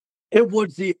 It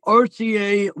was the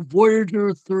RCA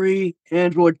Voyager 3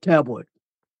 Android tablet.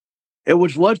 It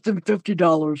was less than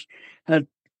 $50, had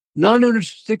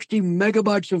 960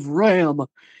 megabytes of RAM,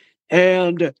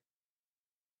 and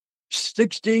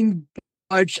 16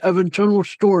 bytes of internal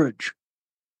storage.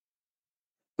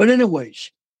 But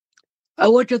anyways, I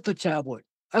looked at the tablet.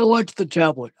 I liked the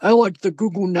tablet. I liked the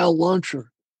Google Now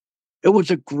launcher. It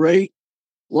was a great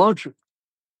launcher.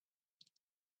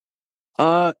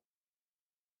 I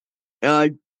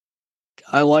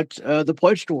liked the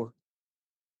Play Store.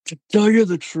 To tell you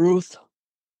the truth,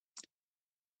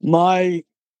 my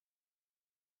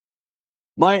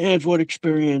Android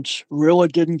experience really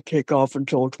didn't kick off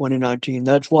until 2019.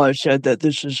 That's why I said that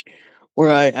this is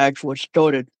where I actually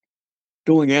started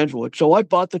doing Android. So I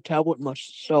bought the tablet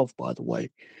myself, by the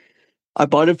way. I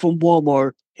bought it from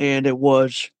Walmart, and it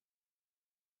was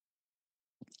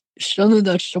something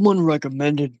that someone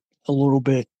recommended a little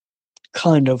bit,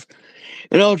 kind of.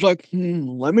 And I was like,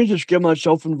 let me just get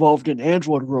myself involved in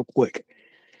Android real quick.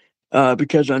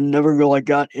 Because I never really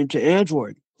got into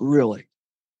Android, really.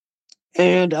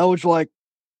 And I was like,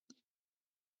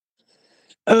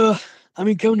 come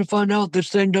to find out, this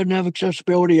thing doesn't have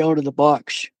accessibility out of the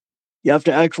box. You have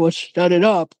to actually set it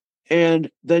up,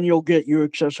 and then you'll get your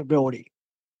accessibility.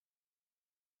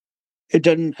 It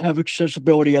doesn't have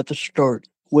accessibility at the start,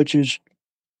 which is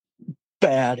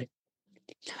bad.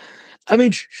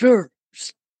 Sure,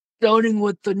 starting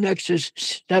with the Nexus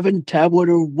 7 tablet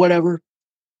or whatever,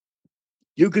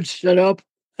 you could set up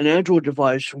an Android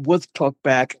device with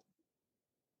TalkBack,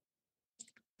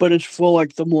 but it's for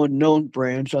the more known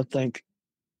brands, I think.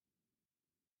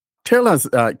 Tell us,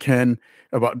 Ken,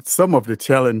 about some of the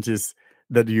challenges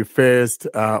that you faced.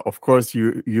 Of course,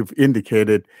 you've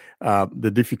indicated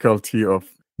the difficulty of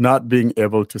not being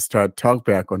able to start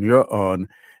TalkBack on your own.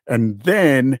 And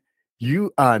then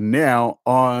you are now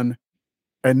on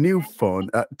a new phone.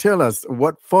 Tell us,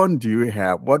 what phone do you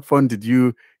have? What phone did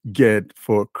you get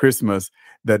for Christmas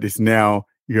that is now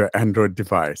your Android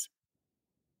device?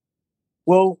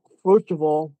 Well, first of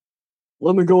all,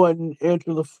 let me go ahead and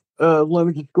answer let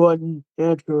me just go ahead and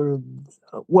answer,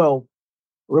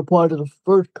 reply to the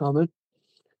first comment.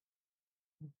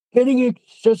 Getting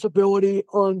accessibility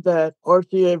on that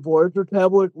RCA Voyager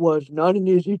tablet was not an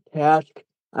easy task.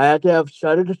 I had to have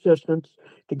sighted assistants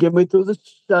to get me through the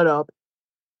setup,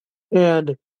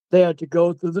 and they had to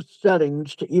go through the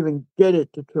settings to even get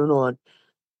it to turn on.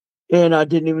 And I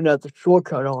didn't even have the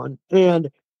shortcut on. And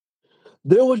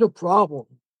there was a problem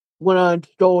when I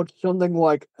installed something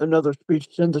like another speech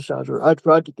synthesizer. I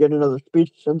tried to get another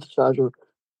speech synthesizer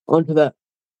onto that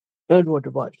Android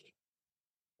device.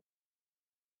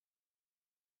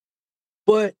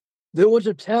 But there was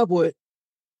a tablet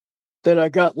that I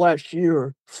got last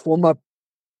year for my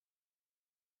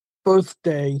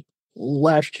birthday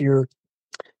last year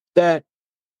that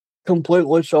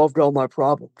completely solved all my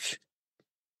problems.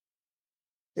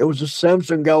 It was a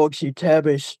Samsung Galaxy Tab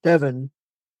A7,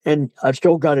 and I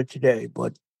still got it today,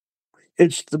 but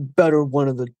it's the better one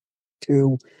of the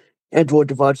two Android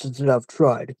devices that I've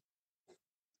tried.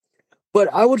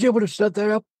 But I was able to set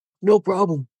that up, no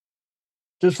problem.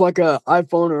 Just like an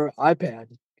iPhone or iPad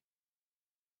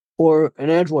or an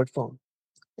Android phone.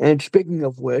 And speaking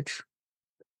of which,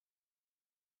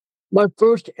 my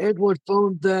first Android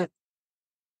phone that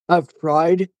I've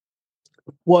tried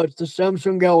was the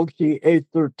Samsung Galaxy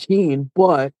A13,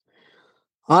 but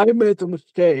I made the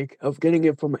mistake of getting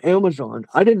it from Amazon.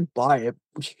 I didn't buy it,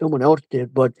 someone else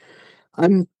did, but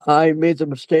I made the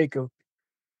mistake of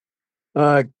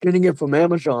getting it from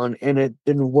Amazon, and it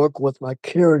didn't work with my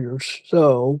carriers.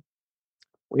 So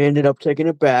we ended up taking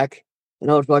it back,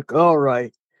 and I was like, all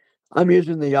right, I'm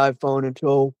using the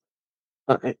iPhone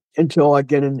until I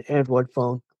get an Android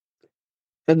phone.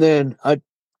 And then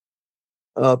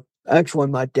actually,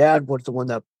 my dad was the one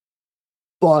that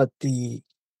bought the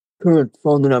current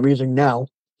phone that I'm using now,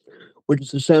 which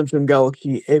is the Samsung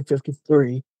Galaxy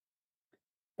A53.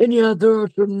 And yeah, there are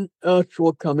some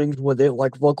shortcomings with it,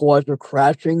 like vocalizer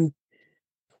crashing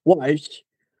twice.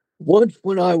 Once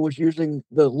when I was using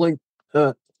the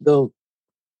the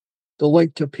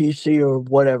link to PC or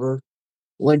whatever,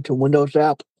 link to Windows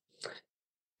app,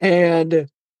 and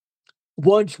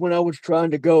once when I was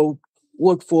trying to go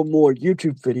look for more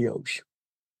YouTube videos.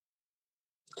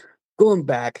 Going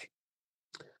back,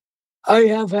 I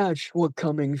have had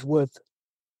shortcomings with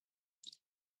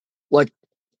like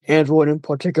Android in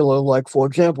particular. Like, for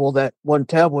example, that one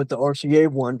tablet, the RCA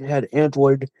one, had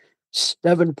Android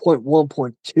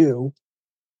 7.1.2.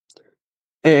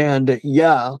 And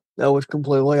yeah, that was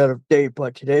completely out of date by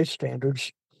today's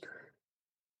standards.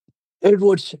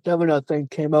 Android 7, I think,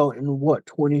 came out in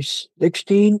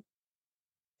 2016?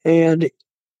 And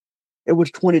it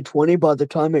was 2020 by the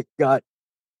time it got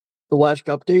the last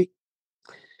update.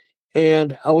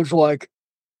 And I was like,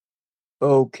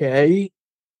 okay,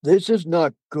 this is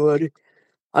not good.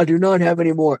 I do not have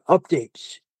any more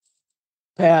updates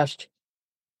past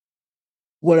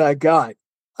what I got.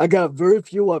 I got very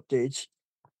few updates.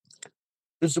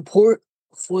 The support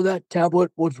for that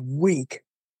tablet was weak.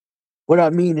 What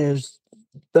I mean is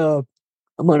the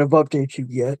amount of updates you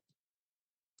get.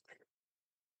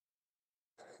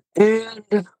 And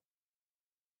it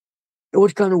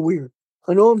was kind of weird.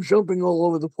 I know I'm jumping all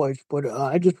over the place, but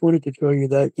I just wanted to show you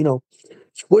that,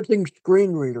 switching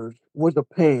screen readers was a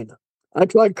pain. I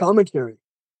tried commentary.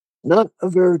 Not a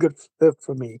very good fit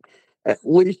for me. At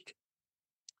least,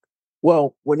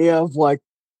 well, when you have like,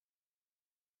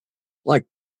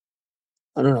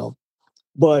 I don't know.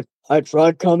 But I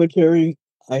tried commentary.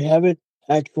 I have it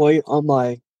actually on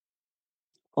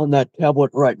that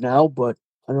tablet right now, but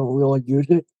I don't really use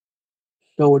it.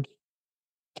 So it's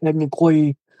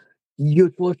technically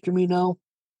useless to me now.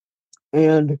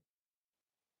 And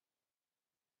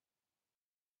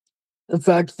the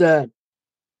fact that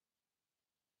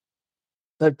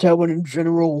that tablet in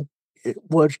general, it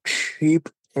was cheap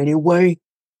anyway,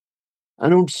 I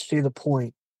don't see the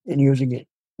point in using it.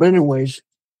 But anyways,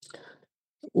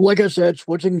 like I said,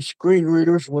 switching screen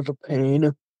readers was a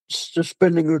pain.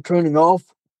 Suspending or turning off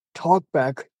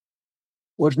TalkBack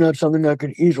was not something I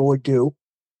could easily do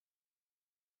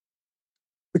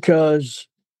because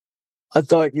I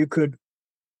thought you could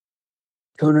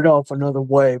turn it off another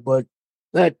way, but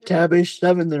that Tab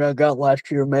A7 that I got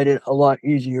last year made it a lot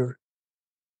easier.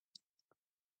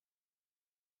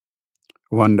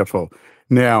 Wonderful.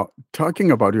 Now, talking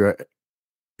about your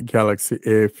Galaxy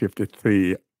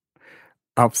A53,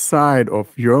 outside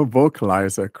of your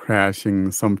vocalizer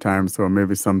crashing sometimes, or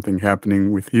maybe something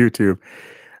happening with YouTube,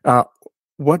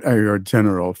 what are your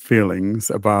general feelings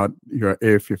about your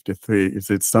A53? Is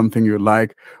it something you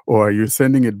like, or are you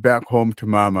sending it back home to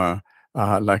mama,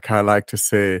 like I like to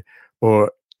say,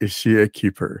 or is she a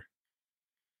keeper?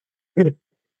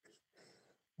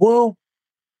 Well,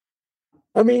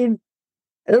 I mean,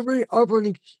 every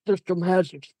operating system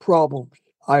has its problems.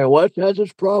 iOS has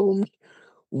its problems.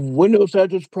 Windows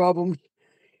has its problems.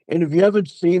 And if you haven't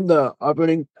seen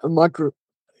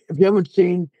if you haven't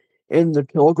seen in the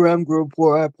Telegram group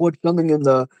where I put something in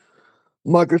the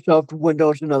Microsoft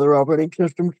Windows and other operating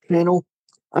systems channel,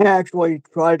 I actually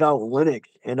tried out Linux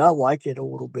and I like it a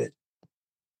little bit.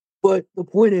 But the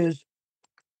point is,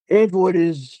 Android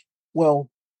is, well,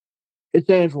 it's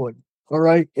Android, all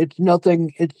right? It's not,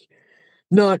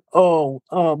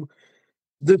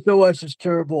 this OS is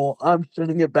terrible. I'm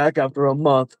sending it back after a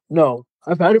month. No,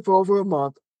 I've had it for over a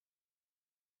month.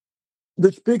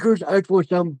 The speakers actually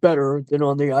sound better than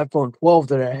on the iPhone 12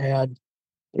 that I had.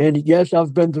 And yes,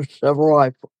 I've been through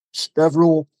several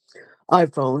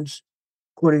iPhones.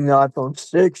 Of including the iPhone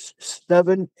 6,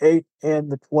 7, 8,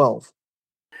 and the 12.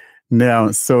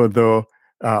 Now, so though,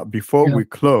 before we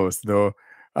close, though,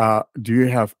 do you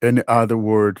have any other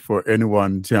word for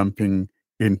anyone jumping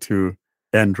into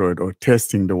Android or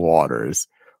testing the waters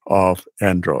of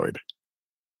Android?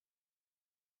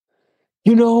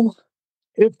 You know,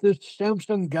 if the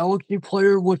Samsung Galaxy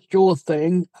player was still a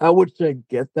thing, I would say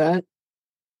get that.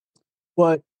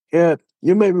 But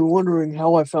you may be wondering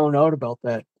how I found out about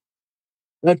that.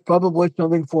 That's probably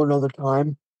something for another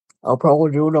time. I'll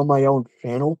probably do it on my own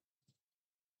channel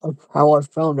of how I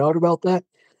found out about that.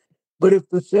 But if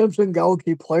the Samsung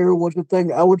Galaxy player was a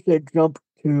thing, I would say jump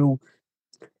to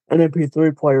an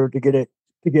MP3 player to get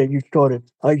you started.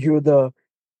 I hear the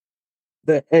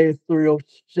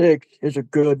A306 is a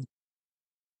good,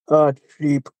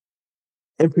 cheap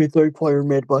MP3 player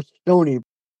made by Sony.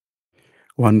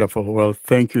 Wonderful. Well,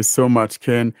 thank you so much,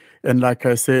 Ken. And like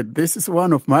I said, this is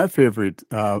one of my favorite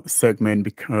segments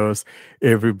because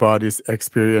everybody's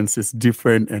experience is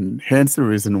different, and hence the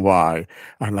reason why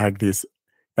I like these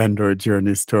Android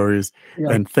journey stories.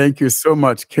 Yeah. And thank you so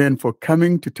much, Ken, for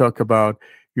coming to talk about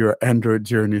your Android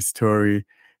journey story.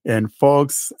 And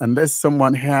folks, unless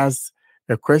someone has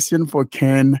a question for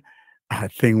Ken, I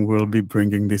think we'll be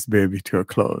bringing this baby to a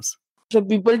close. So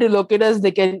people to locate us,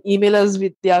 they can email us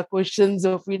with their questions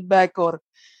or feedback or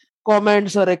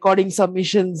comments or recording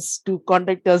submissions to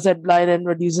contact us at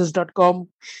blindandroidusers.com.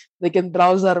 They can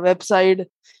browse our website,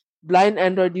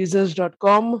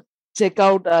 blindandroidusers.com. Check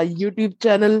out our YouTube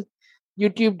channel,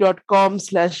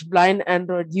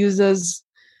 youtube.com/blindandroidusers.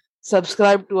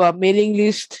 Subscribe to our mailing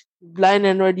list, Blind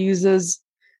Android Users,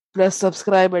 plus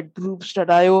subscribe at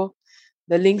groups.io.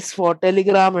 The links for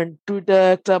Telegram and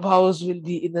Twitter, Clubhouse will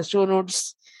be in the show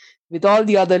notes with all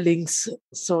the other links.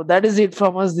 So that is it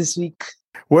from us this week.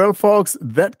 Well, folks,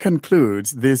 that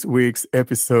concludes this week's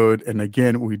episode. And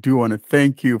again, we do want to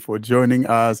thank you for joining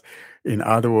us. In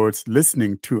other words,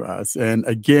 listening to us. And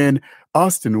again,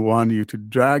 Austin wanted you to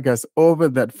drag us over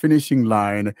that finishing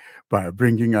line by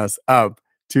bringing us up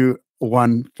to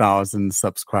 1,000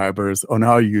 subscribers on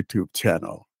our YouTube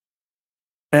channel.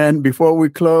 And before we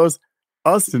close,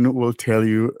 Austin will tell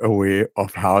you a way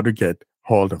of how to get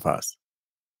hold of us.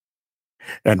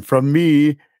 And from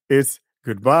me, it's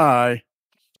goodbye.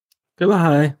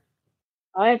 Goodbye.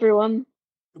 Bye, everyone.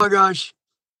 Bye, guys.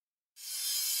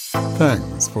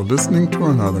 Thanks for listening to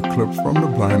another clip from the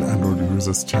Blind Android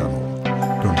Users channel.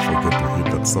 Don't forget to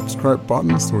hit that subscribe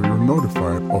button so you're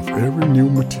notified of every new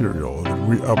material that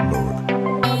we upload.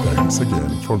 Thanks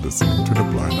again for listening to the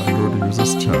Blind Android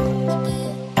Users channel.